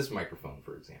 like this microphone,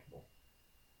 for example.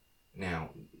 Now,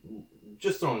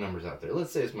 just throwing numbers out there.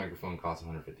 Let's say this microphone costs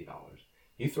 $150.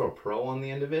 You throw a Pro on the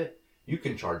end of it, you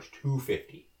can charge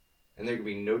 $250, and there can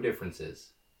be no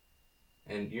differences.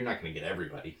 And you're not going to get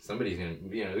everybody. Somebody's going to,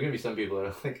 there's going to be some people that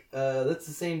are like, that's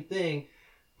the same thing.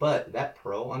 But that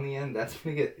Pro on the end,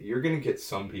 you're going to get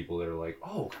some people that are like,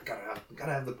 oh,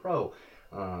 gotta have the Pro.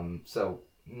 So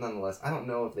nonetheless, I don't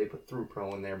know if they threw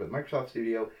Pro in there, but Microsoft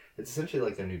Studio, it's essentially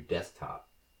like their new desktop.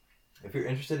 If you're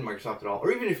interested in Microsoft at all,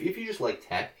 or even if you just like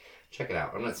tech, check it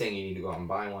out. I'm not saying you need to go out and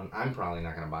buy one. I'm probably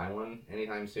not going to buy one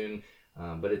anytime soon.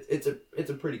 But it's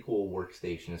a pretty cool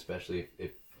workstation, especially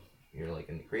if you're like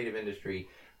in the creative industry.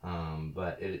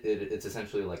 But it's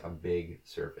essentially like a big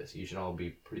Surface. You should all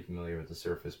be pretty familiar with the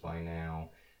Surface by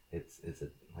now. It's a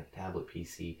like tablet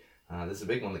PC. This is a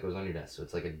big one that goes on your desk, so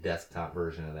it's like a desktop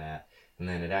version of that. And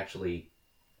then it actually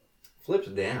flips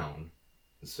down.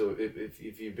 So if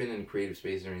you've been in creative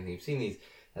space or anything, you've seen these,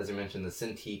 as I mentioned, the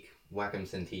Cintiq, Wacom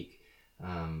Cintiq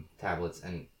tablets,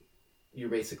 and you're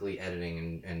basically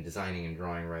editing and designing and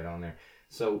drawing right on there.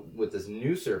 So with this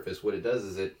new Surface, what it does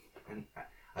is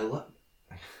I gotta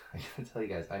tell you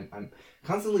guys, I'm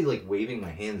constantly like waving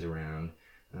my hands around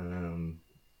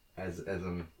as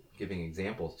I'm giving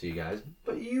examples to you guys,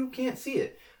 but you can't see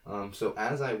it. So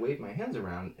as I wave my hands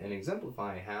around and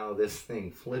exemplify how this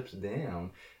thing flips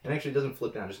down, it actually doesn't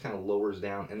flip down, just kind of lowers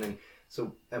down. And then,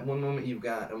 so at one moment you've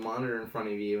got a monitor in front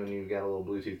of you and you've got a little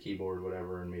Bluetooth keyboard,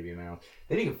 whatever, and maybe a mouse.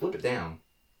 Then you can flip it down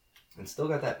and still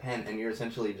got that pen, and you're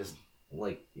essentially just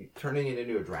like turning it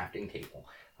into a drafting table,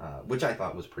 which I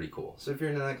thought was pretty cool. So if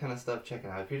you're into that kind of stuff, check it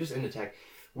out. If you're just into tech,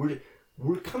 we're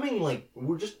coming like,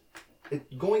 we're just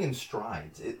going in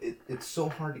strides. It's so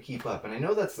hard to keep up, and I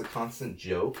know that's the constant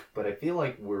joke, but I feel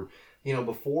like we're,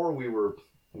 before we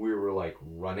were like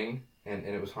running, and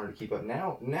it was hard to keep up.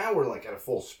 Now we're like at a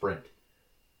full sprint,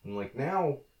 and like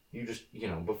now you just,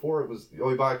 before it was,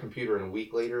 we buy a computer and a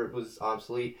week later it was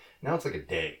obsolete. Now it's like a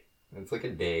day. It's like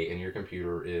a day and your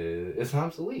computer is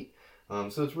obsolete.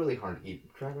 So it's really hard to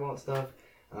keep track of all that stuff.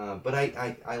 But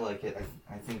I like it.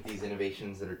 I think these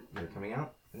innovations that are coming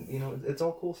out, it's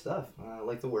all cool stuff.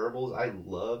 Like the wearables, I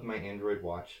love my Android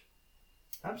watch.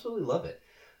 Absolutely love it.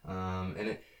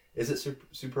 And is it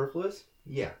superfluous?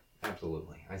 Yeah,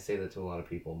 absolutely. I say that to a lot of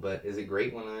people. But is it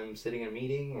great when I'm sitting in a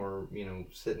meeting or,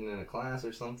 sitting in a class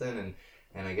or something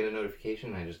and I get a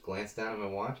notification and I just glance down at my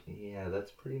watch? Yeah,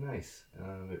 that's pretty nice.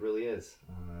 It really is.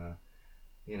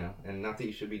 And not that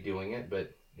you should be doing it,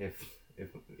 but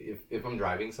if I'm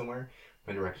driving somewhere,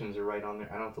 my directions are right on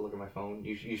there. I don't have to look at my phone.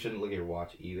 You shouldn't look at your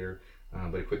watch either.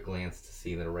 But a quick glance to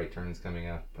see that a right turn is coming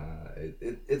up,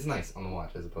 it's nice on the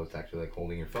watch as opposed to actually like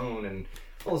holding your phone and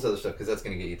all this other stuff, because that's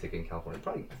going to get you a ticket in California.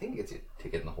 I think it gets you a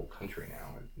ticket in the whole country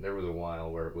now. There was a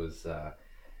while where it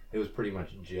was pretty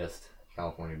much just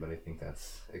California, but I think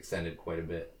that's extended quite a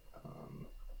bit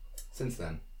since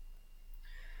then.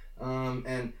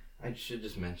 And I should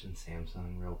just mention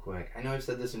Samsung real quick. I know I've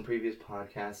said this in previous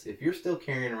podcasts. If you're still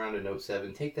carrying around a Note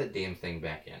 7, take that damn thing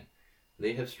back in.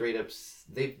 They have straight up,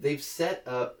 they've set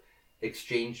up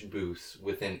exchange booths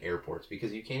within airports,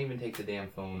 because you can't even take the damn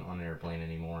phone on an airplane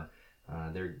anymore.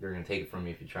 They're going to take it from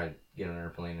you if you try to get on an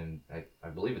airplane, and I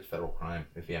believe it's federal crime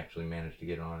if you actually manage to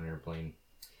get on an airplane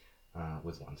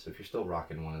with one. So if you're still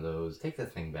rocking one of those, take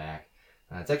that thing back.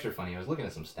 It's extra funny. I was looking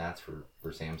at some stats for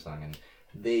Samsung, and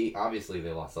they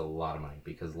lost a lot of money,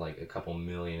 because like a couple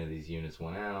million of these units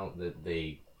went out that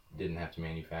they didn't have to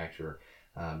manufacture.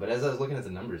 But as I was looking at the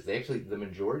numbers, the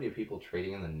majority of people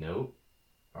trading in the Note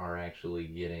are actually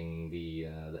getting the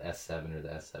S7 or the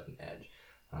S7 Edge,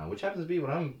 which happens to be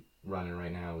what I'm running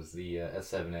right now is the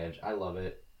S7 Edge. I love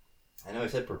it. I know I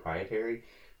said proprietary,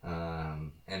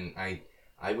 and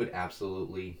I would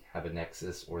absolutely have a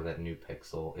Nexus or that new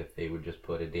Pixel if they would just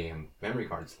put a damn memory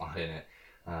card slot in it,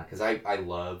 because I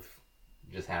love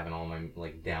just having all my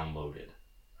like downloaded.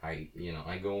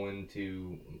 I go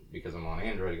into, because I'm on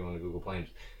Android, I go into Google Play and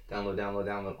just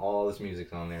download all this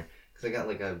music's on there, because I got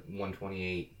like a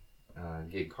 128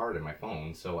 gig card in my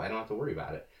phone, so I don't have to worry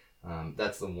about it.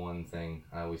 That's the one thing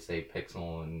I always say.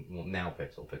 Pixel and now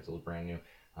Pixel is brand new,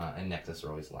 and Nexus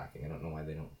are always lacking. I don't know why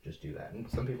they don't just do that. And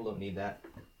some people don't need that.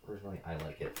 Personally, I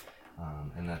like it,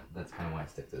 and that's kind of why I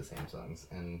stick to the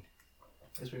Samsungs. And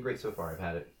it's been great so far. I've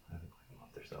had it, I think, like a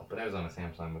month or so, but I was on a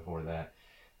Samsung before that.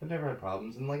 I've never had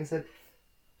problems, and like I said,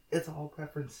 it's all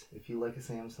preference. If you like a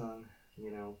Samsung,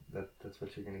 that's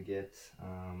what you're gonna get.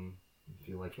 If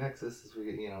you like Nexus,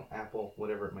 Apple,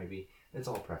 whatever it might be, it's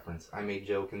all preference. I may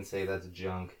joke and say that's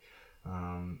junk,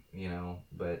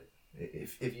 but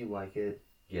if you like it,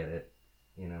 get it.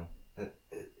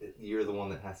 You're the one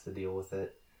that has to deal with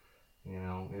it.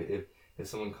 If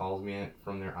someone calls me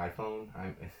from their iPhone,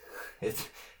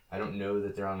 I don't know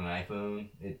that they're on an iPhone.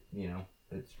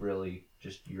 It's really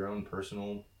just your own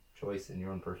personal choice and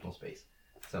your own personal space.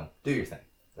 So do your thing.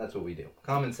 That's what we do.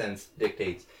 Common sense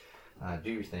dictates.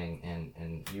 Do your thing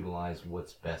and utilize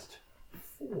what's best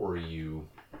for you.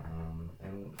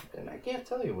 And I can't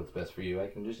tell you what's best for you. I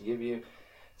can just give you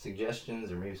suggestions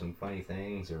or maybe some funny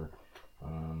things, or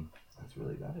that's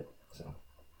really about it. So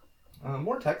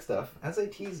more tech stuff. As I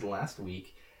teased last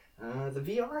week, the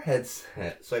VR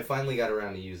headset. So I finally got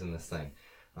around to using this thing.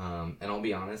 And I'll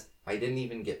be honest, I didn't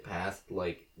even get past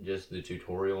like just the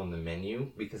tutorial and the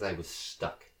menu because I was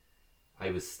stuck. I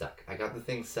got the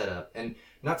thing set up, and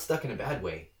not stuck in a bad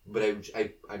way, but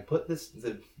I put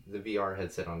the VR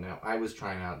headset on. Now I was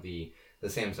trying out the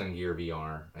Samsung Gear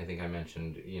VR. I think I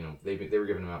mentioned, they were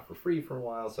giving them out for free for a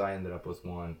while, so I ended up with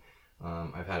one.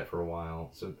 I've had it for a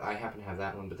while, so I happen to have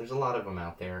that one, but there's a lot of them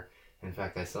out there. In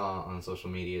fact, I saw on social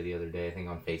media the other day, I think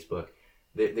on Facebook,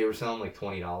 they were selling like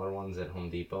 $20 ones at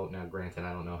Home Depot. Now, granted,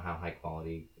 I don't know how high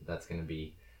quality that's going to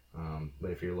be,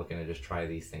 but if you're looking to just try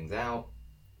these things out,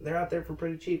 they're out there for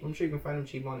pretty cheap. I'm sure you can find them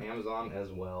cheap on Amazon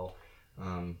as well.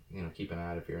 Keep an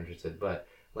eye out if you're interested. But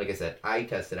like I said, I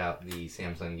tested out the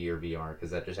Samsung Gear VR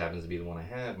because that just happens to be the one I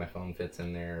have. My phone fits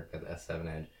in there. Got the S7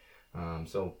 Edge.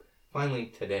 So finally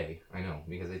today, I know,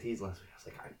 because I teased last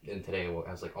week.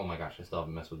 I was like, oh my gosh, I still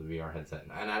haven't messed with the VR headset,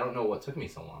 and I don't know what took me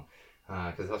so long.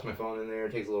 Because that's my phone in there.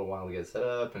 It takes a little while to get set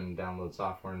up and download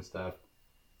software and stuff,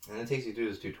 and it takes you through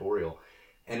this tutorial,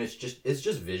 and it's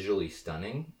just visually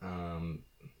stunning. And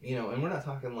we're not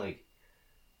talking like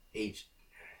I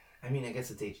guess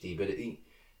it's HD, but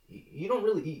you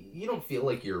don't feel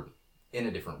like you're in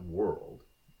a different world,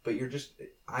 but you're just,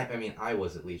 I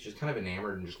was at least just kind of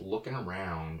enamored and just looking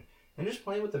around and just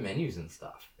playing with the menus and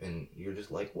stuff, and you're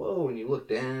just like, whoa, and you look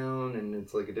down and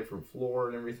it's like a different floor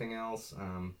and everything else.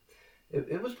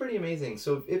 It was pretty amazing.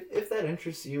 So if that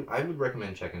interests you, I would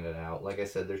recommend checking it out. Like I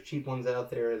said, there's cheap ones out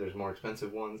there. There's more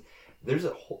expensive ones. There's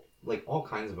all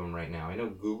kinds of them right now. I know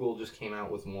Google just came out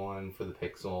with one for the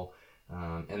Pixel.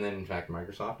 And then, in fact,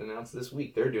 Microsoft announced this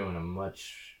week they're doing a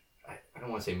much, I don't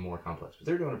want to say more complex, but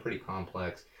they're doing a pretty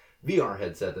complex VR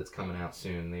headset that's coming out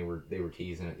soon. They were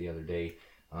teasing it the other day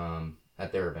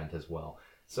at their event as well.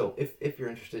 So if you're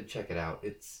interested, check it out.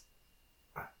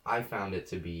 I found it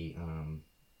to be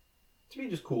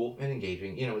just cool and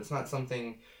engaging. It's not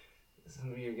something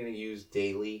you're going to use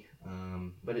daily,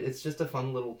 but it's just a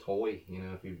fun little toy.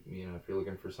 If you're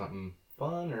looking for something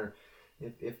fun, or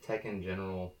if tech in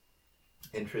general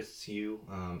interests you.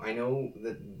 I know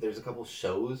that there's a couple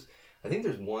shows. I think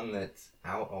there's one that's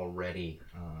out already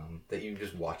that you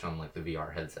just watch on like the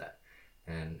VR headset.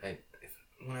 And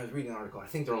when I was reading the article, I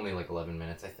think they're only like 11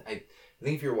 minutes. I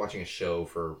think if you're watching a show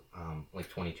for like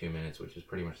 22 minutes, which is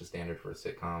pretty much the standard for a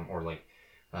sitcom, or like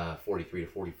 43 to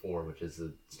 44, which is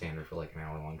the standard for like an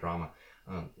hour-long drama,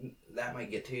 that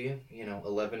might get to you.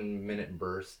 11-minute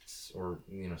bursts or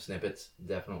snippets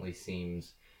definitely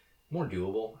seems more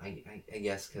doable, I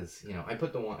guess, because I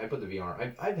put the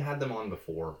VR. I've had them on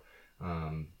before,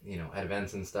 at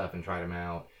events and stuff, and tried them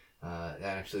out.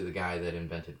 Actually, the guy that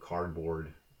invented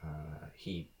cardboard, I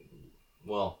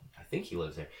think he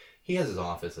lives there. He has his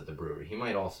office at the brewery. He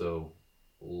might also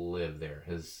live there.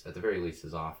 At the very least,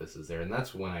 his office is there, and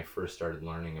that's when I first started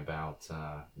learning about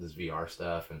this VR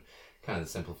stuff and kind of the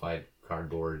simplified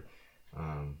cardboard.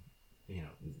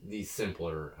 These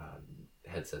simpler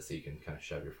headsets that you can kind of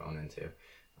shove your phone into.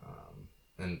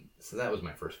 And so that was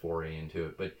my first foray into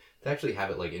it. But to actually have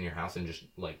it like in your house and just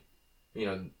like, you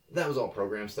know, that was all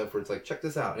program stuff where it's like, check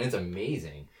this out. And it's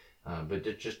amazing. But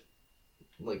to just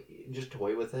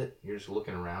toy with it. You're just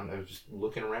looking around. I was just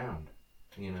looking around,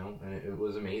 you know, and it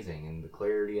was amazing. And the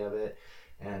clarity of it.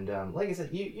 And like I said,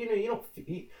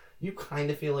 you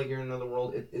kind of feel like you're in another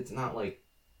world. It's not like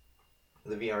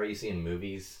the VR you see in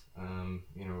movies,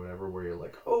 you know, whatever, where you're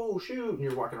like, oh shoot, and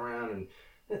you're walking around, and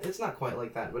it's not quite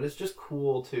like that, but it's just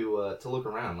cool to look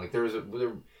around. Like there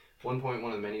one point,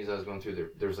 one of the menus I was going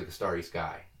through, there was like a starry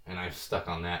sky, and I was stuck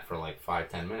on that for like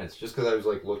 5-10 minutes just because I was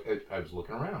like, I was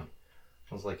looking around.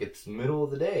 I was like, it's middle of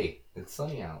the day, it's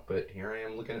sunny out, but here I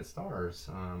am looking at stars.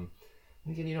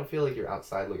 Again, you don't feel like you're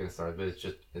outside looking at stars, but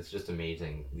it's just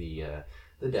amazing the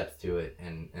depth to it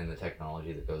and the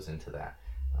technology that goes into that.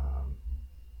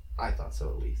 I thought so,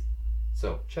 at least.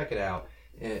 So check it out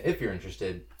if you're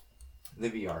interested. The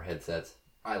VR headsets,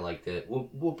 I liked it.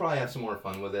 We'll probably have some more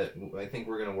fun with it. I think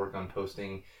we're gonna work on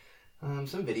posting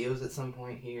some videos at some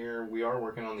point here. We are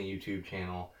working on the YouTube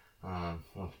channel.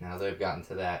 Well, now that I've gotten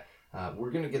to that,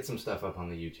 we're gonna get some stuff up on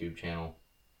the YouTube channel.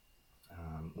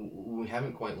 We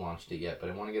haven't quite launched it yet, but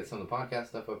I want to get some of the podcast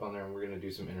stuff up on there, and we're gonna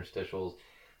do some interstitials.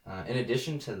 In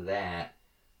addition to that,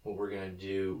 what we're going to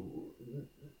do,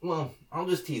 well, I'll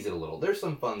just tease it a little. There's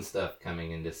some fun stuff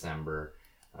coming in December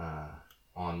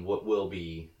on what will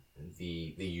be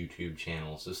the YouTube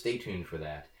channel, so stay tuned for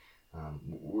that.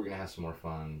 We're going to have some more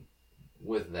fun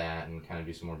with that and kind of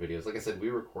do some more videos. Like I said, we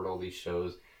record all these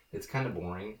shows. It's kind of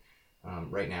boring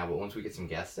right now, but once we get some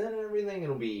guests in and everything,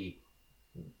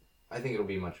 I think it'll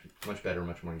be much, much better,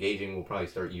 much more engaging. We'll probably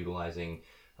start utilizing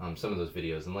some of those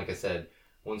videos. And like I said,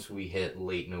 once we hit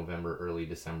late November, early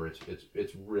December,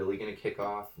 it's really going to kick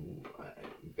off.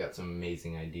 We've got some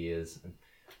amazing ideas.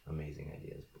 Amazing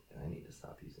ideas. I need to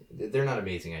stop using it. They're not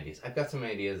amazing ideas. I've got some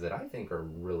ideas that I think are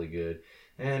really good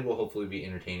and will hopefully be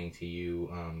entertaining to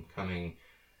you coming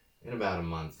in about a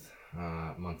month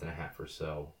and a half or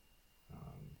so.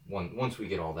 Once we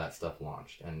get all that stuff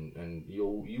launched, and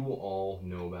you will all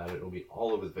know about it. It'll be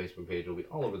all over the Facebook page. It'll be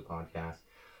all over the podcast.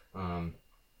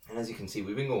 And as you can see,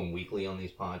 we've been going weekly on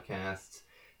these podcasts.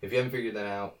 If you haven't figured that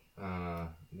out,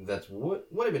 that's what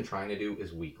I've been trying to do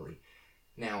is weekly.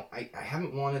 Now, I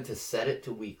haven't wanted to set it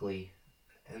to weekly,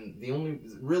 and the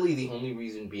only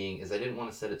reason being is I didn't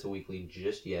want to set it to weekly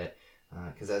just yet,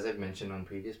 because as I've mentioned on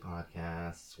previous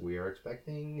podcasts, we are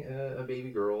expecting a baby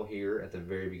girl here at the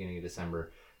very beginning of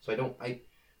December. So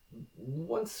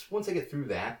once I get through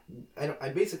that, I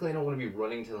basically don't want to be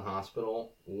running to the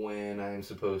hospital when I'm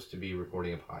supposed to be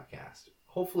recording a podcast.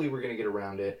 Hopefully we're going to get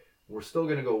around it. We're still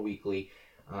going to go weekly.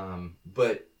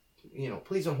 But, you know,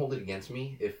 please don't hold it against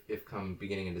me if come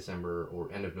beginning of December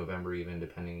or end of November even,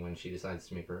 depending when she decides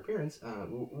to make her appearance,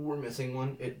 we're missing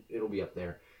one. It'll be up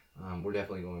there. We're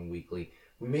definitely going weekly.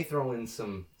 We may throw in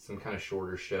some kind of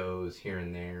shorter shows here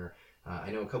and there. I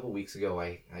know a couple weeks ago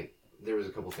there was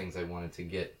a couple things I wanted to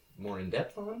get more in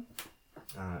depth on,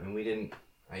 and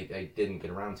I didn't get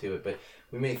around to it, but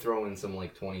we may throw in some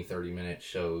like 20-30 minute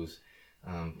shows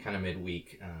kind of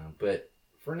midweek, but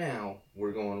for now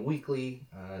we're going weekly.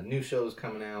 New shows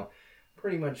coming out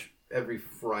pretty much every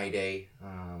Friday,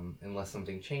 unless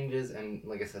something changes. And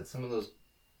like I said, some of those,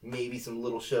 maybe some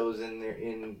little shows in there,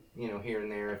 here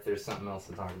and there, if there's something else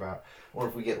to talk about, or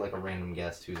if we get like a random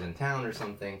guest who's in town or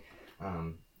something,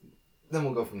 then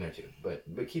we'll go from there too. But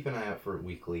keep an eye out for it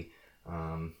weekly.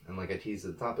 And like I teased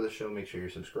at the top of the show, make sure you're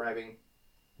subscribing,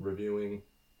 reviewing,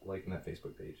 liking that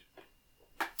Facebook page.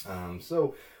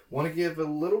 So want to give a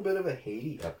little bit of a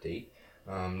Haiti update.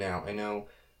 Now I know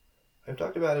I've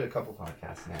talked about it a couple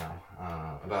podcasts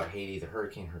now, about Haiti. The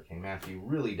Hurricane Matthew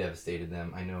really devastated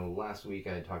them. I know last week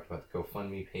I had talked about the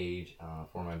GoFundMe page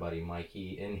for my buddy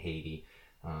Mikey in Haiti.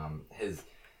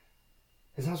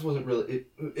 His house wasn't really,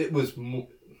 it was,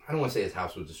 I don't want to say his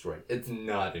house was destroyed. It's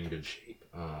not in good shape.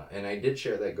 And I did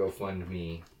share that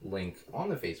GoFundMe link on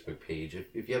the Facebook page.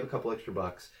 If you have a couple extra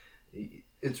bucks,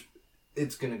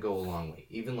 it's going to go a long way.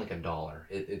 Even like $1,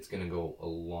 it's going to go a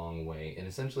long way. And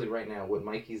essentially right now, what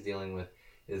Mikey's dealing with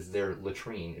is their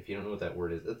latrine. If you don't know what that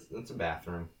word is, it's a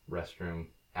bathroom, restroom,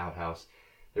 outhouse.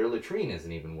 Their latrine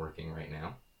isn't even working right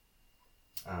now.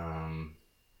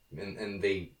 And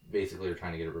they basically are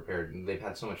trying to get it repaired. And they've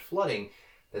had so much flooding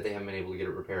that they haven't been able to get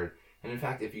it repaired. And in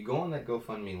fact, if you go on that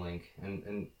GoFundMe link,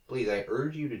 and please, I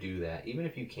urge you to do that. Even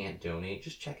if you can't donate,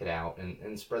 just check it out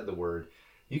and spread the word.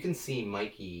 You can see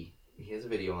Mikey, he has a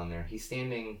video on there. He's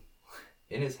standing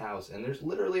in his house, and there's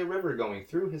literally a river going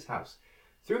through his house.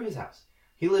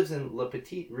 He lives in La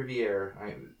Petite Riviere.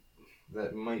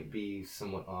 that might be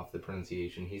somewhat off the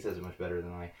pronunciation. He says it much better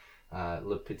than I.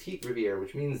 Le Petit Rivière,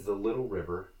 which means the little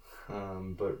river.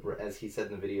 But as he said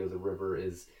in the video, the river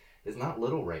is not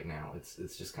little right now.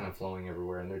 It's just kind of flowing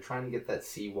everywhere, and they're trying to get that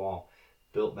seawall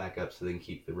built back up so they can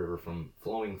keep the river from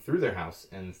flowing through their house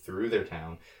and through their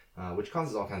town, which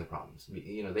causes all kinds of problems.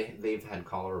 You know, they've had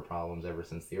cholera problems ever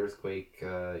since the earthquake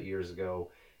years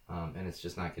ago, and it's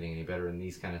just not getting any better. And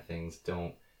these kind of things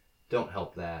don't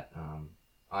help that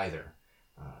either.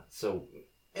 So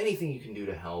anything you can do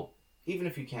to help, even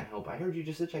if you can't help, I heard you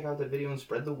just to check out the video and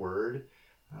spread the word,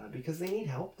 because they need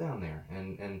help down there.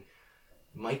 And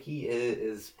Mikey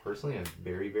is personally a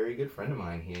very, very good friend of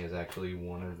mine. He is actually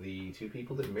one of the 2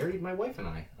 people that married my wife and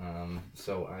I.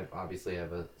 So I obviously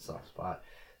have a soft spot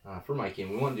for Mikey,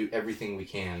 and we want to do everything we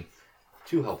can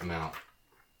to help him out,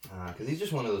 because he's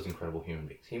just one of those incredible human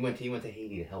beings. He went to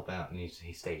Haiti to help out, and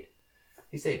he stayed.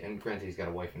 He stayed, and granted, he's got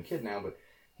a wife and kid now, but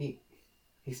he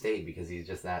stayed because he's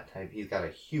just that type. He's got a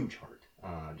huge heart,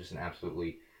 just an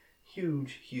absolutely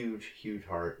huge, huge, huge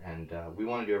heart, and we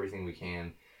want to do everything we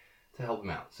can to help him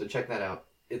out. So check that out.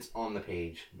 It's on the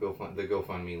page, the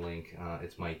GoFundMe link.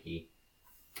 It's Mikey.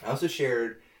 I also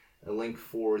shared a link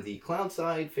for the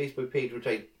Cloudside Facebook page, which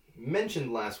I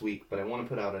mentioned last week, but I want to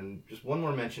put out just one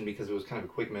more mention because it was kind of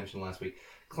a quick mention last week.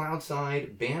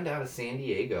 Cloudside, band out of San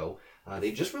Diego.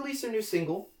 They just released their new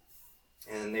single,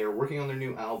 and they are working on their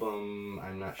new album.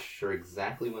 I'm not sure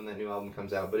exactly when that new album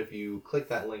comes out, but if you click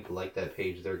that link, like that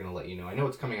page, they're going to let you know. I know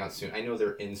it's coming out soon. I know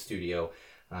they're in studio,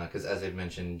 because as I've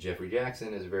mentioned, Jeffrey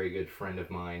Jackson is a very good friend of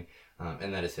mine,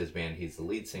 and that is his band. He's the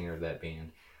lead singer of that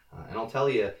band. And I'll tell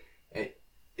you,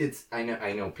 I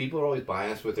know people are always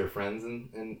biased with their friends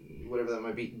and whatever that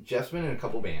might be. Jeff's been in a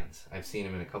couple bands. I've seen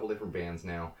him in a couple different bands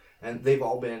now, and they've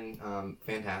all been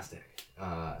fantastic.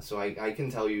 So I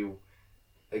can tell you,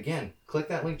 again, click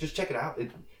that link, just check it out.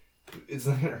 It's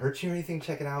not going to hurt you or anything.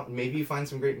 Check it out. Maybe you find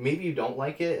some maybe you don't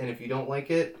like it, and if you don't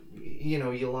like it,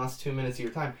 you lost 2 minutes of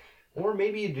your time. Or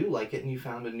maybe you do like it and you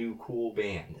found a new cool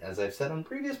band. As I've said on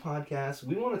previous podcasts,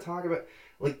 we want to talk about,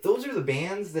 those are the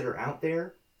bands that are out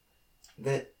there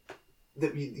that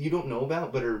you don't know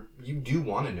about, but you do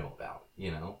want to know about,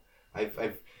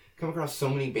 I've come across so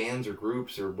many bands or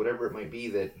groups or whatever it might be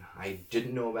that I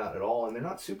didn't know about at all, and they're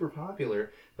not super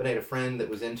popular, but I had a friend that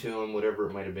was into them, whatever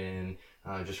it might have been,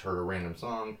 just heard a random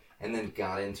song, and then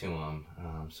got into them.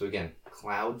 So again,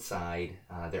 Cloudside,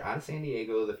 they're out of San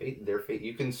Diego.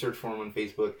 You can search for them on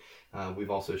Facebook.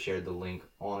 We've also shared the link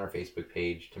on our Facebook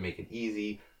page to make it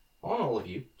easy on all of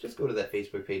you. Just go to that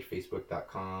Facebook page,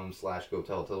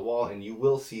 facebook.com/GoTellItToTheWall, and you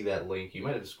will see that link. You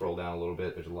might have to scroll down a little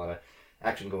bit. There's a lot of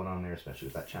action going on there, especially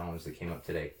with that challenge that came up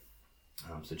today.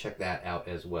 So check that out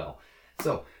as well.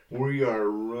 So we are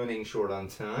running short on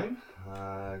time.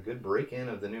 Good break-in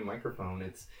of the new microphone.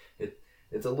 It's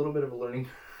a little bit of a learning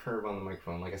curve on the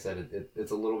microphone. Like I said,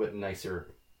 it's a little bit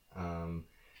nicer than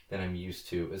I'm used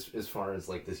to as far as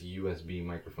this USB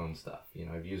microphone stuff.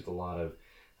 I've used a lot of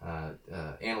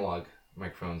analog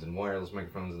microphones and wireless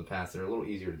microphones in the past that are a little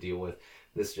easier to deal with.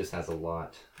 This just has a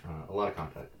lot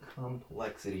of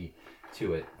complexity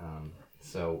to it.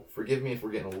 So forgive me if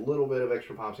we're getting a little bit of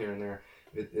extra pops here and there.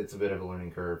 It's a bit of a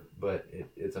learning curve, but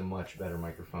it's a much better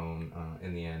microphone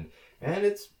in the end, and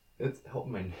it's helped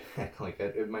my neck.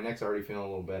 My neck's already feeling a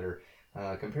little better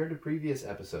compared to previous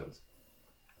episodes.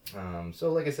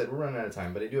 So like I said, we're running out of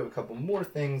time, but I do have a couple more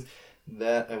things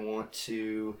that I want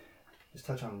to just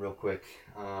touch on real quick.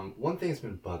 One thing that's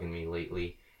been bugging me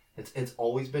lately, it's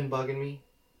always been bugging me,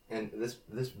 and this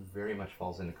very much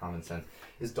falls into common sense,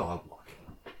 is dog walking.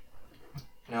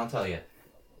 Now I'll tell you,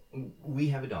 we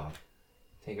have a dog.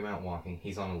 Take him out walking.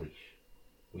 He's on a leash.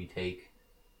 We take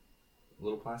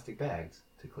little plastic bags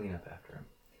to clean up after him.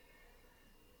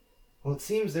 Well, it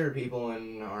seems there are people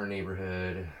in our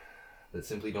neighborhood that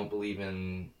simply don't believe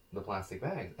in the plastic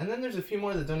bags. And then there's a few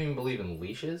more that don't even believe in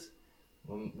leashes,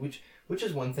 which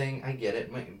is one thing. I get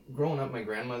it. Growing up, my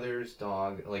grandmother's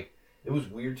dog, it was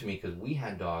weird to me because we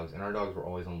had dogs and our dogs were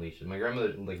always on leashes. My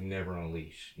grandmother, never on a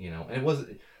leash, and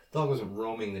the dog wasn't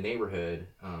roaming the neighborhood,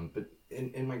 but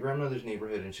in my grandmother's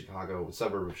neighborhood in Chicago,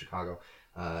 suburb of Chicago,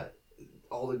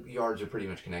 all the yards are pretty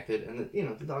much connected, and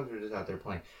the dogs are just out there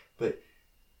playing. But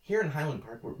here in Highland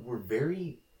Park, we're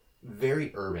very,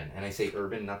 very urban, and I say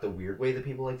urban, not the weird way that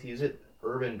people like to use it.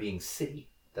 Urban being city.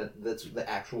 That's the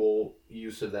actual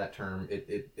use of that term.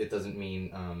 It doesn't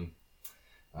mean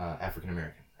African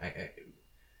American.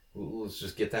 Let's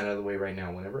just get that out of the way right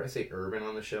now. Whenever I say urban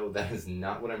on the show, that is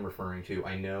not what I'm referring to.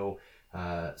 I know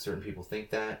certain people think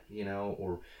that,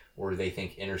 or they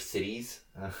think inner cities.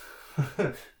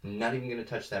 Not even going to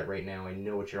touch that right now. I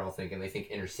know what you're all thinking. They think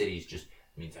inner cities, just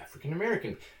It means African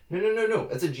American. No.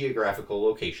 That's a geographical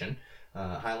location.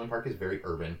 Highland Park is very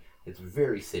urban. It's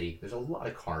very city. There's a lot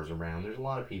of cars around. There's a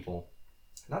lot of people.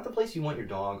 Not the place you want your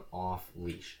dog off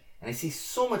leash. And I see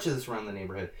so much of this around the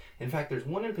neighborhood. In fact, there's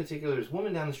one in particular. There's a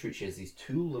woman down the street. She has these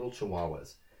 2 little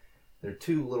Chihuahuas. They're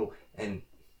 2 little, and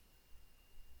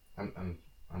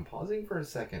I'm pausing for a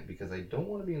second because I don't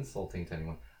want to be insulting to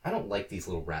anyone. I don't like these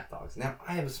little rat dogs. Now,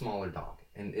 I have a smaller dog,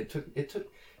 and it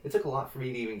took a lot for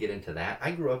me to even get into that.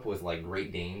 I grew up with like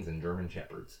Great Danes and German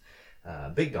Shepherds,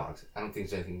 big dogs. I don't think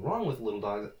there's anything wrong with little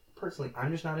dogs. Personally,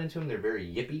 I'm just not into them. They're very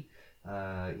yippy,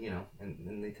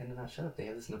 and they tend to not shut up. They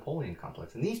have this Napoleon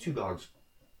complex, and these 2 dogs,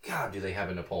 God, do they have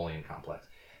a Napoleon complex?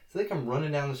 So they come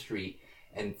running down the street,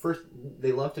 and first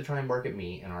they love to try and bark at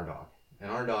me and our dog. And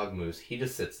our dog, Moose, he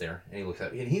just sits there, and he looks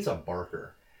at me, and he's a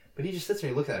barker. But he just sits there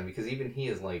and he looks at him, because even he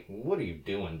is like, what are you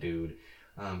doing, dude?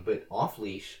 But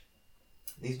off-leash,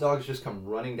 these dogs just come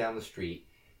running down the street,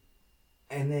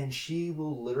 and then she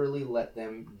will literally let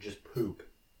them just poop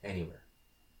anywhere.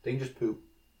 They can just poop.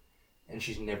 And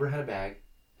she's never had a bag,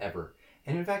 ever.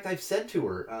 And in fact, I've said to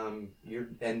her,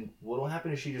 and what'll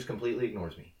happen is she just completely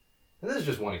ignores me. And this is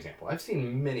just one example. I've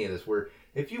seen many of this where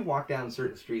if you walk down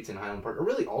certain streets in Highland Park, or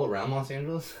really all around Los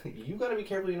Angeles, you got to be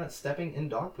careful you're not stepping in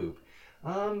dog poop.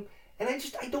 And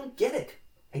I don't get it.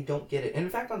 I don't get it. And in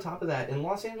fact, on top of that, in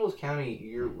Los Angeles County,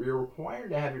 you're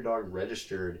required to have your dog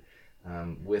registered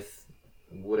with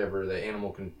whatever the I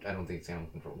don't think it's animal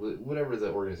control, whatever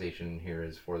the organization here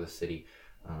is for the city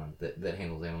that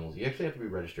handles animals. You actually have to be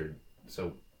registered.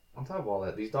 So on top of all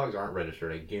that, these dogs aren't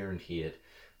registered. I guarantee it.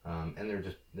 And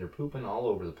they're pooping all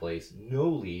over the place, no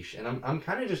leash, and I'm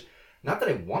kind of just, not that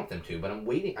I want them to, but I'm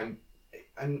waiting.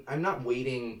 I'm not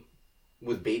waiting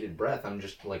with bated breath. I'm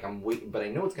just like, I'm waiting, but I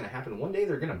know it's gonna happen. One day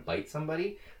they're gonna bite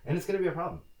somebody, and it's gonna be a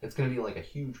problem. It's gonna be like a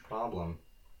huge problem,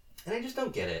 and I just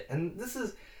don't get it. And this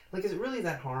is like, is it really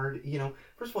that hard?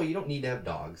 First of all, you don't need to have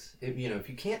dogs. If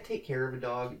you can't take care of a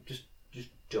dog, just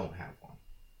don't have one.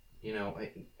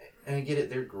 And I get it.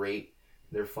 They're great.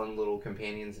 They're fun little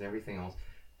companions and everything else.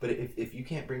 But if you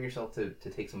can't bring yourself to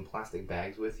take some plastic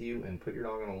bags with you and put your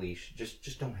dog on a leash,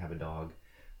 just don't have a dog.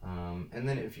 And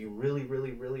then if you really,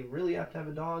 really, really, really have to have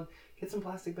a dog, get some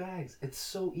plastic bags. It's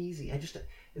so easy.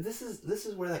 This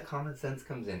is where that common sense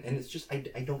comes in. And it's just,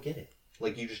 I don't get it.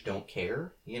 Like, you just don't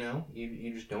care,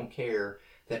 You just don't care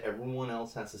that everyone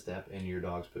else has to step in your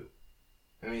dog's poop.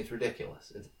 I mean, it's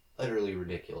ridiculous. It's utterly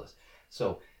ridiculous.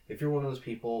 So, if you're one of those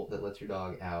people that lets your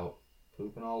dog out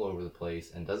pooping all over the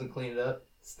place and doesn't clean it up,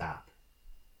 stop.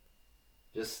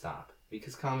 Just stop.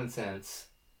 Because common sense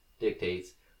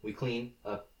dictates we clean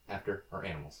up after our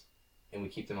animals. And we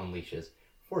keep them on leashes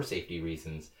for safety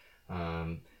reasons.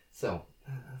 So,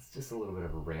 that's just a little bit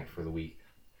of a rant for the week.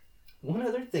 One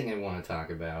other thing I want to talk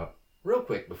about, real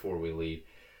quick before we leave,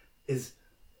 is,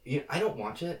 I don't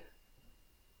watch it,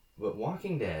 but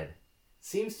Walking Dead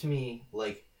seems to me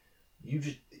like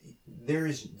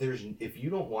there's if you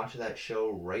don't watch that show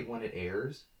right when it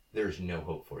airs, there's no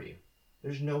hope for you.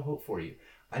 There's no hope for you.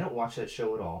 I don't watch that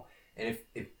show at all. And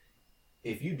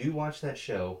if you do watch that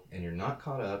show and you're not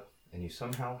caught up and you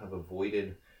somehow have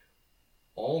avoided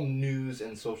all news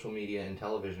and social media and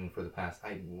television for the past,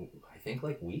 I think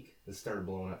like week, this started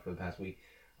blowing up for the past week,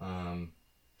 turn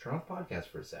off podcast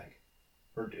for a sec.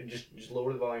 Or just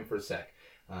lower the volume for a sec.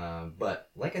 But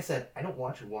like I said, I don't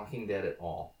watch Walking Dead at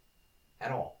all.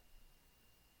 At all.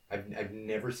 I've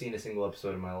never seen a single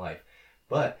episode in my life.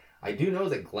 But I do know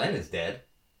that Glenn is dead.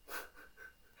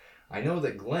 I know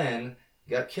that Glenn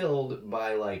got killed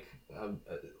by like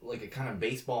a kind of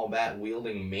baseball bat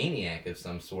wielding maniac of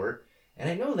some sort. And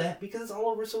I know that because it's all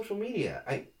over social media.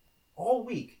 All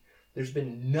week, there's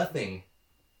been nothing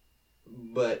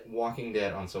but Walking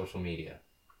Dead on social media.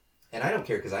 And I don't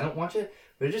care because I don't watch it,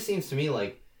 but it just seems to me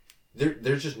like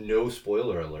there's just no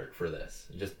spoiler alert for this,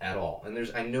 just at all.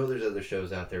 And I know there's other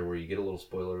shows out there where you get a little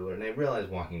spoiler alert, and I realize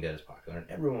Walking Dead is popular, and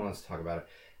everyone wants to talk about it.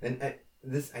 And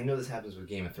I know this happens with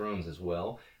Game of Thrones as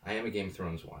well. I am a Game of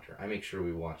Thrones watcher. I make sure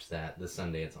we watch that the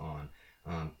Sunday it's on.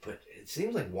 But it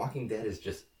seems like Walking Dead is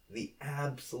just the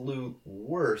absolute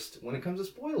worst when it comes to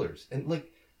spoilers. And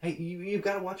like, you've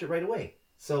got to watch it right away.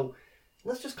 So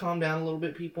let's just calm down a little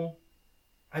bit, people.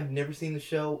 I've never seen the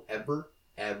show ever.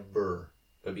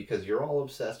 But because you're all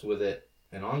obsessed with it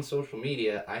and on social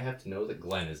media, I have to know that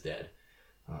Glenn is dead.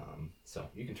 So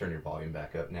you can turn your volume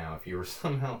back up now if you were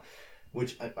somehow,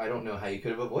 which I don't know how you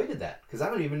could have avoided that, because I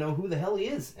don't even know who the hell he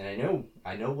is. And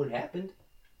I know what happened.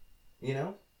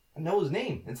 I know his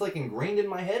name. It's like ingrained in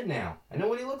my head now. I know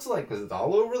what he looks like because it's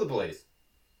all over the place.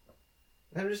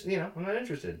 I'm just, I'm not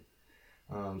interested.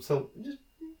 So just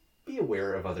be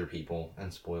aware of other people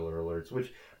and spoiler alerts,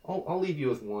 which I'll leave you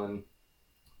with one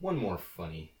more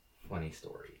funny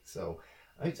story. So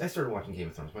I started watching Game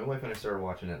of Thrones. My wife and I started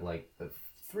watching it like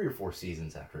 3 or 4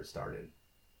 seasons after it started.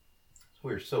 So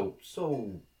we were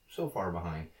so far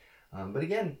behind. But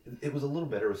again, it was a little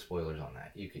better with spoilers on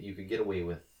that. You could get away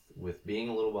with being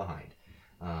a little behind.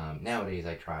 Nowadays,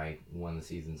 I try when the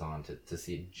season's on to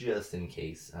see it just in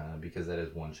case, because that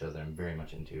is one show that I'm very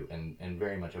much into and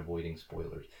very much avoiding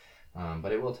spoilers.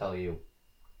 But I will tell you,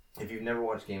 if you've never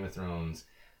watched Game of Thrones,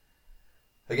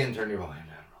 again, turn your volume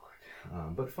down real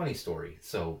quick. But funny story.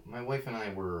 So my wife and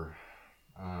I were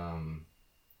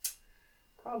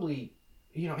probably,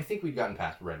 I think we'd gotten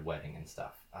past Red Wedding and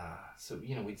stuff. So,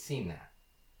 we'd seen that.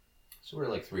 So we're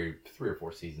like three or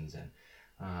 4 seasons in.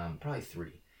 Probably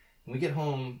 3. When we get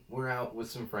home, we're out with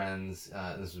some friends.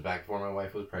 This was back before my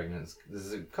wife was pregnant. This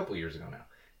is a couple years ago now,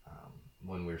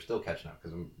 when we were still catching up,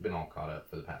 because we've been all caught up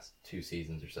for the past 2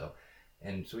 seasons or so.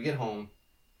 And so we get home,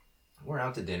 we're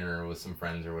out to dinner with some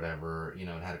friends or whatever,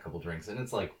 had a couple drinks, and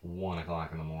it's like 1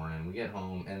 o'clock in the morning. We get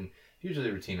home, and usually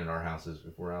the routine at our house is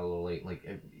if we're out a little late, like,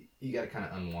 you got to kind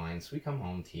of unwind. So we come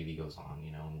home, TV goes on,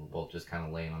 and we're both just kind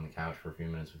of laying on the couch for a few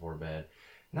minutes before bed,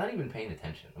 not even paying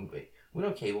attention. We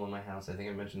don't have cable in my house. I think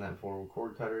I mentioned that before. With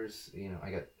cord cutters,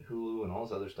 I got Hulu and all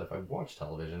this other stuff. I watch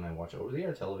television. I watch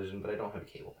over-the-air television, but I don't have a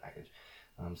cable package.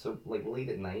 So, like, late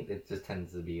at night, it just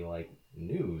tends to be, like,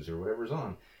 news or whatever's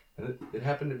on. And it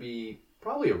happened to be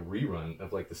probably a rerun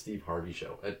of, like, the Steve Harvey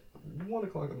show at 1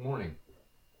 o'clock in the morning.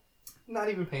 Not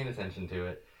even paying attention to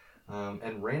it.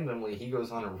 And randomly, he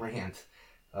goes on a rant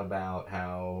about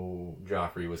how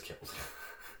Joffrey was killed.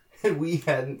 And we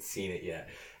hadn't seen it yet.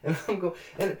 And I'm going...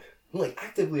 and like,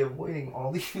 actively avoiding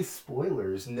all these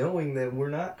spoilers, knowing that we're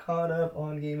not caught up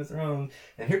on Game of Thrones.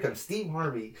 And here comes Steve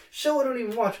Harvey, show I don't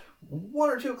even watch, 1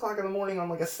 or 2 o'clock in the morning on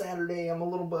like a Saturday. I'm a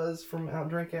little buzzed from out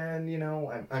drinking,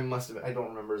 I must have, I don't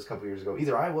remember, it was a couple years ago.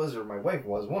 Either I was or my wife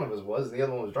was. One of us was, the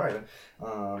other one was driving.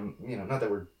 Not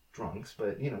that we're drunks,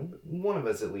 but, one of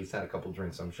us at least had a couple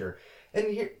drinks, I'm sure.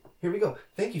 And here we go.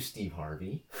 Thank you, Steve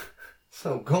Harvey.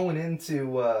 So going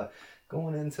into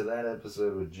that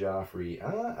episode with Joffrey,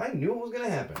 I knew it was going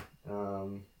to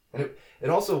happen. And it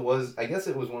also was, I guess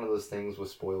it was one of those things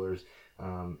with spoilers.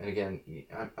 And again,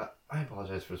 I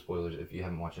apologize for spoilers if you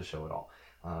haven't watched the show at all.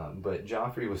 But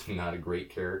Joffrey was not a great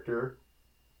character.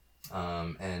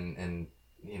 And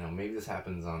maybe this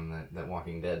happens on that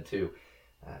Walking Dead too.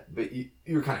 But you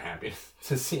were kind of happy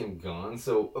to see him gone.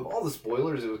 So of all the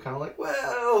spoilers, it was kind of like,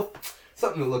 well,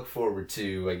 something to look forward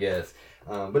to, I guess.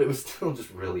 But it was still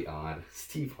just really odd.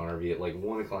 Steve Harvey at like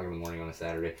 1 o'clock in the morning on a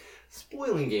Saturday,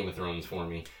 spoiling Game of Thrones for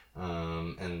me.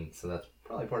 And so that's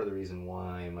probably part of the reason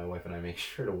why my wife and I make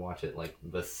sure to watch it like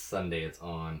the Sunday it's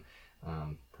on,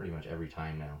 pretty much every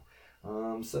time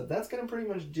now. So that's going to pretty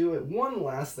much do it. One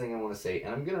last thing I want to say,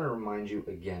 and I'm going to remind you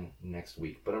again next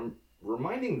week, but I'm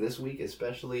reminding this week,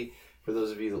 especially for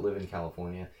those of you that live in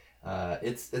California.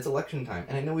 It's election time,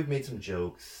 and I know we've made some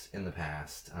jokes in the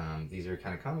past. These are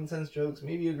kind of common sense jokes.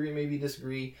 Maybe you agree, maybe you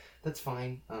disagree. That's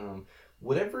fine.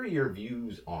 Whatever your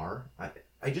views are,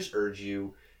 I just urge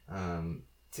you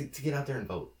to get out there and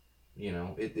vote.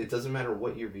 It doesn't matter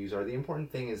what your views are. The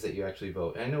important thing is that you actually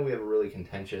vote. And I know we have a really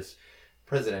contentious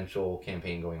presidential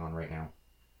campaign going on right now.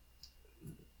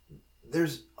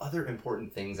 There's other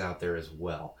important things out there as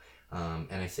well.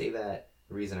 And I say that,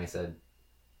 the reason I said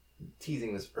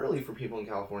teasing this early for people in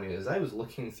California is I was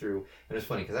looking through, and it's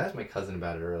funny because I asked my cousin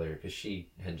about it earlier because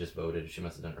she had just voted. She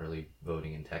must have done early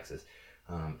voting in Texas.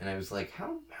 And I was like,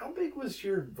 how big was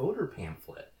your voter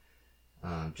pamphlet?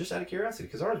 Just out of curiosity,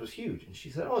 because ours was huge. And she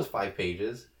said, oh, it's 5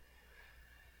 pages.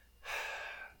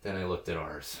 Then I looked at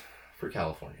ours for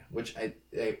California, which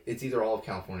it's either all of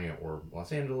California or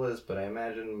Los Angeles, but I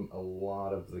imagine a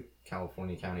lot of the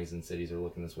California counties and cities are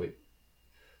looking this way.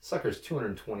 Sucker's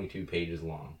 222 pages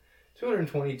long.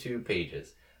 222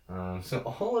 pages. So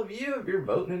all of you, if you're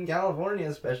voting in California,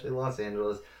 especially Los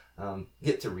Angeles,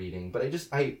 get to reading. But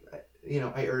I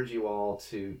urge you all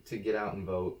to get out and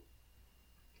vote.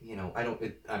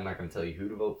 I'm not going to tell you who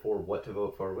to vote for, what to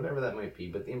vote for, whatever that might be.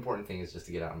 But the important thing is just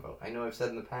to get out and vote. I know I've said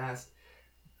in the past,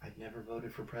 I've never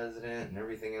voted for president and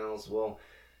everything else. Well,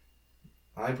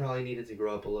 I probably needed to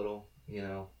grow up a little,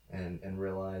 and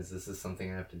realize this is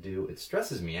something I have to do. It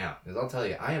stresses me out, because I'll tell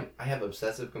you, I have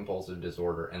obsessive compulsive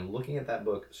disorder, and looking at that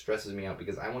book stresses me out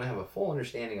because I want to have a full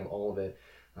understanding of all of it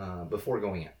before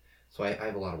going in. So I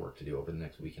have a lot of work to do over the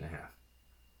next week and a half.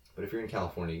 But if you're in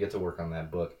California, you get to work on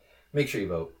that book. Make sure you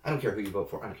vote. I don't care who you vote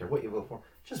for. I don't care what you vote for.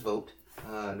 Just vote.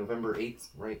 November 8th,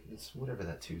 right? It's whatever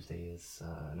that Tuesday is.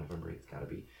 November 8th, gotta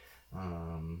be.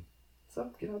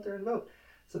 So get out there and vote.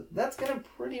 So that's going to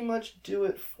pretty much do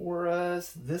it for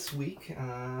us this week.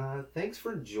 Thanks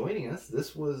for joining us.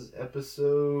 This was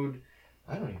episode...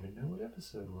 I don't even know what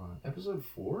episode we're on. Episode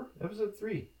 4? Episode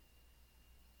 3?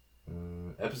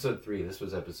 Episode 3. This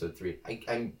was episode 3.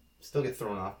 I still get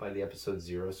thrown off by the episode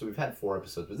 0, so we've had 4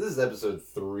 episodes, but this is episode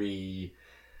 3.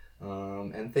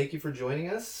 And thank you for joining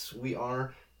us. We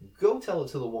are Go Tell It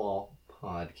to the Wall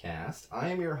podcast. I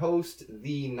am your host,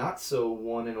 the not-so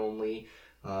one and only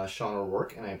Sean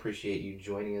O'Rourke, and I appreciate you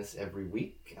joining us every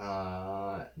week.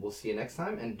 We'll see you next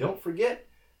time, and don't forget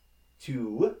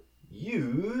to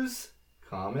use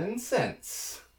common sense.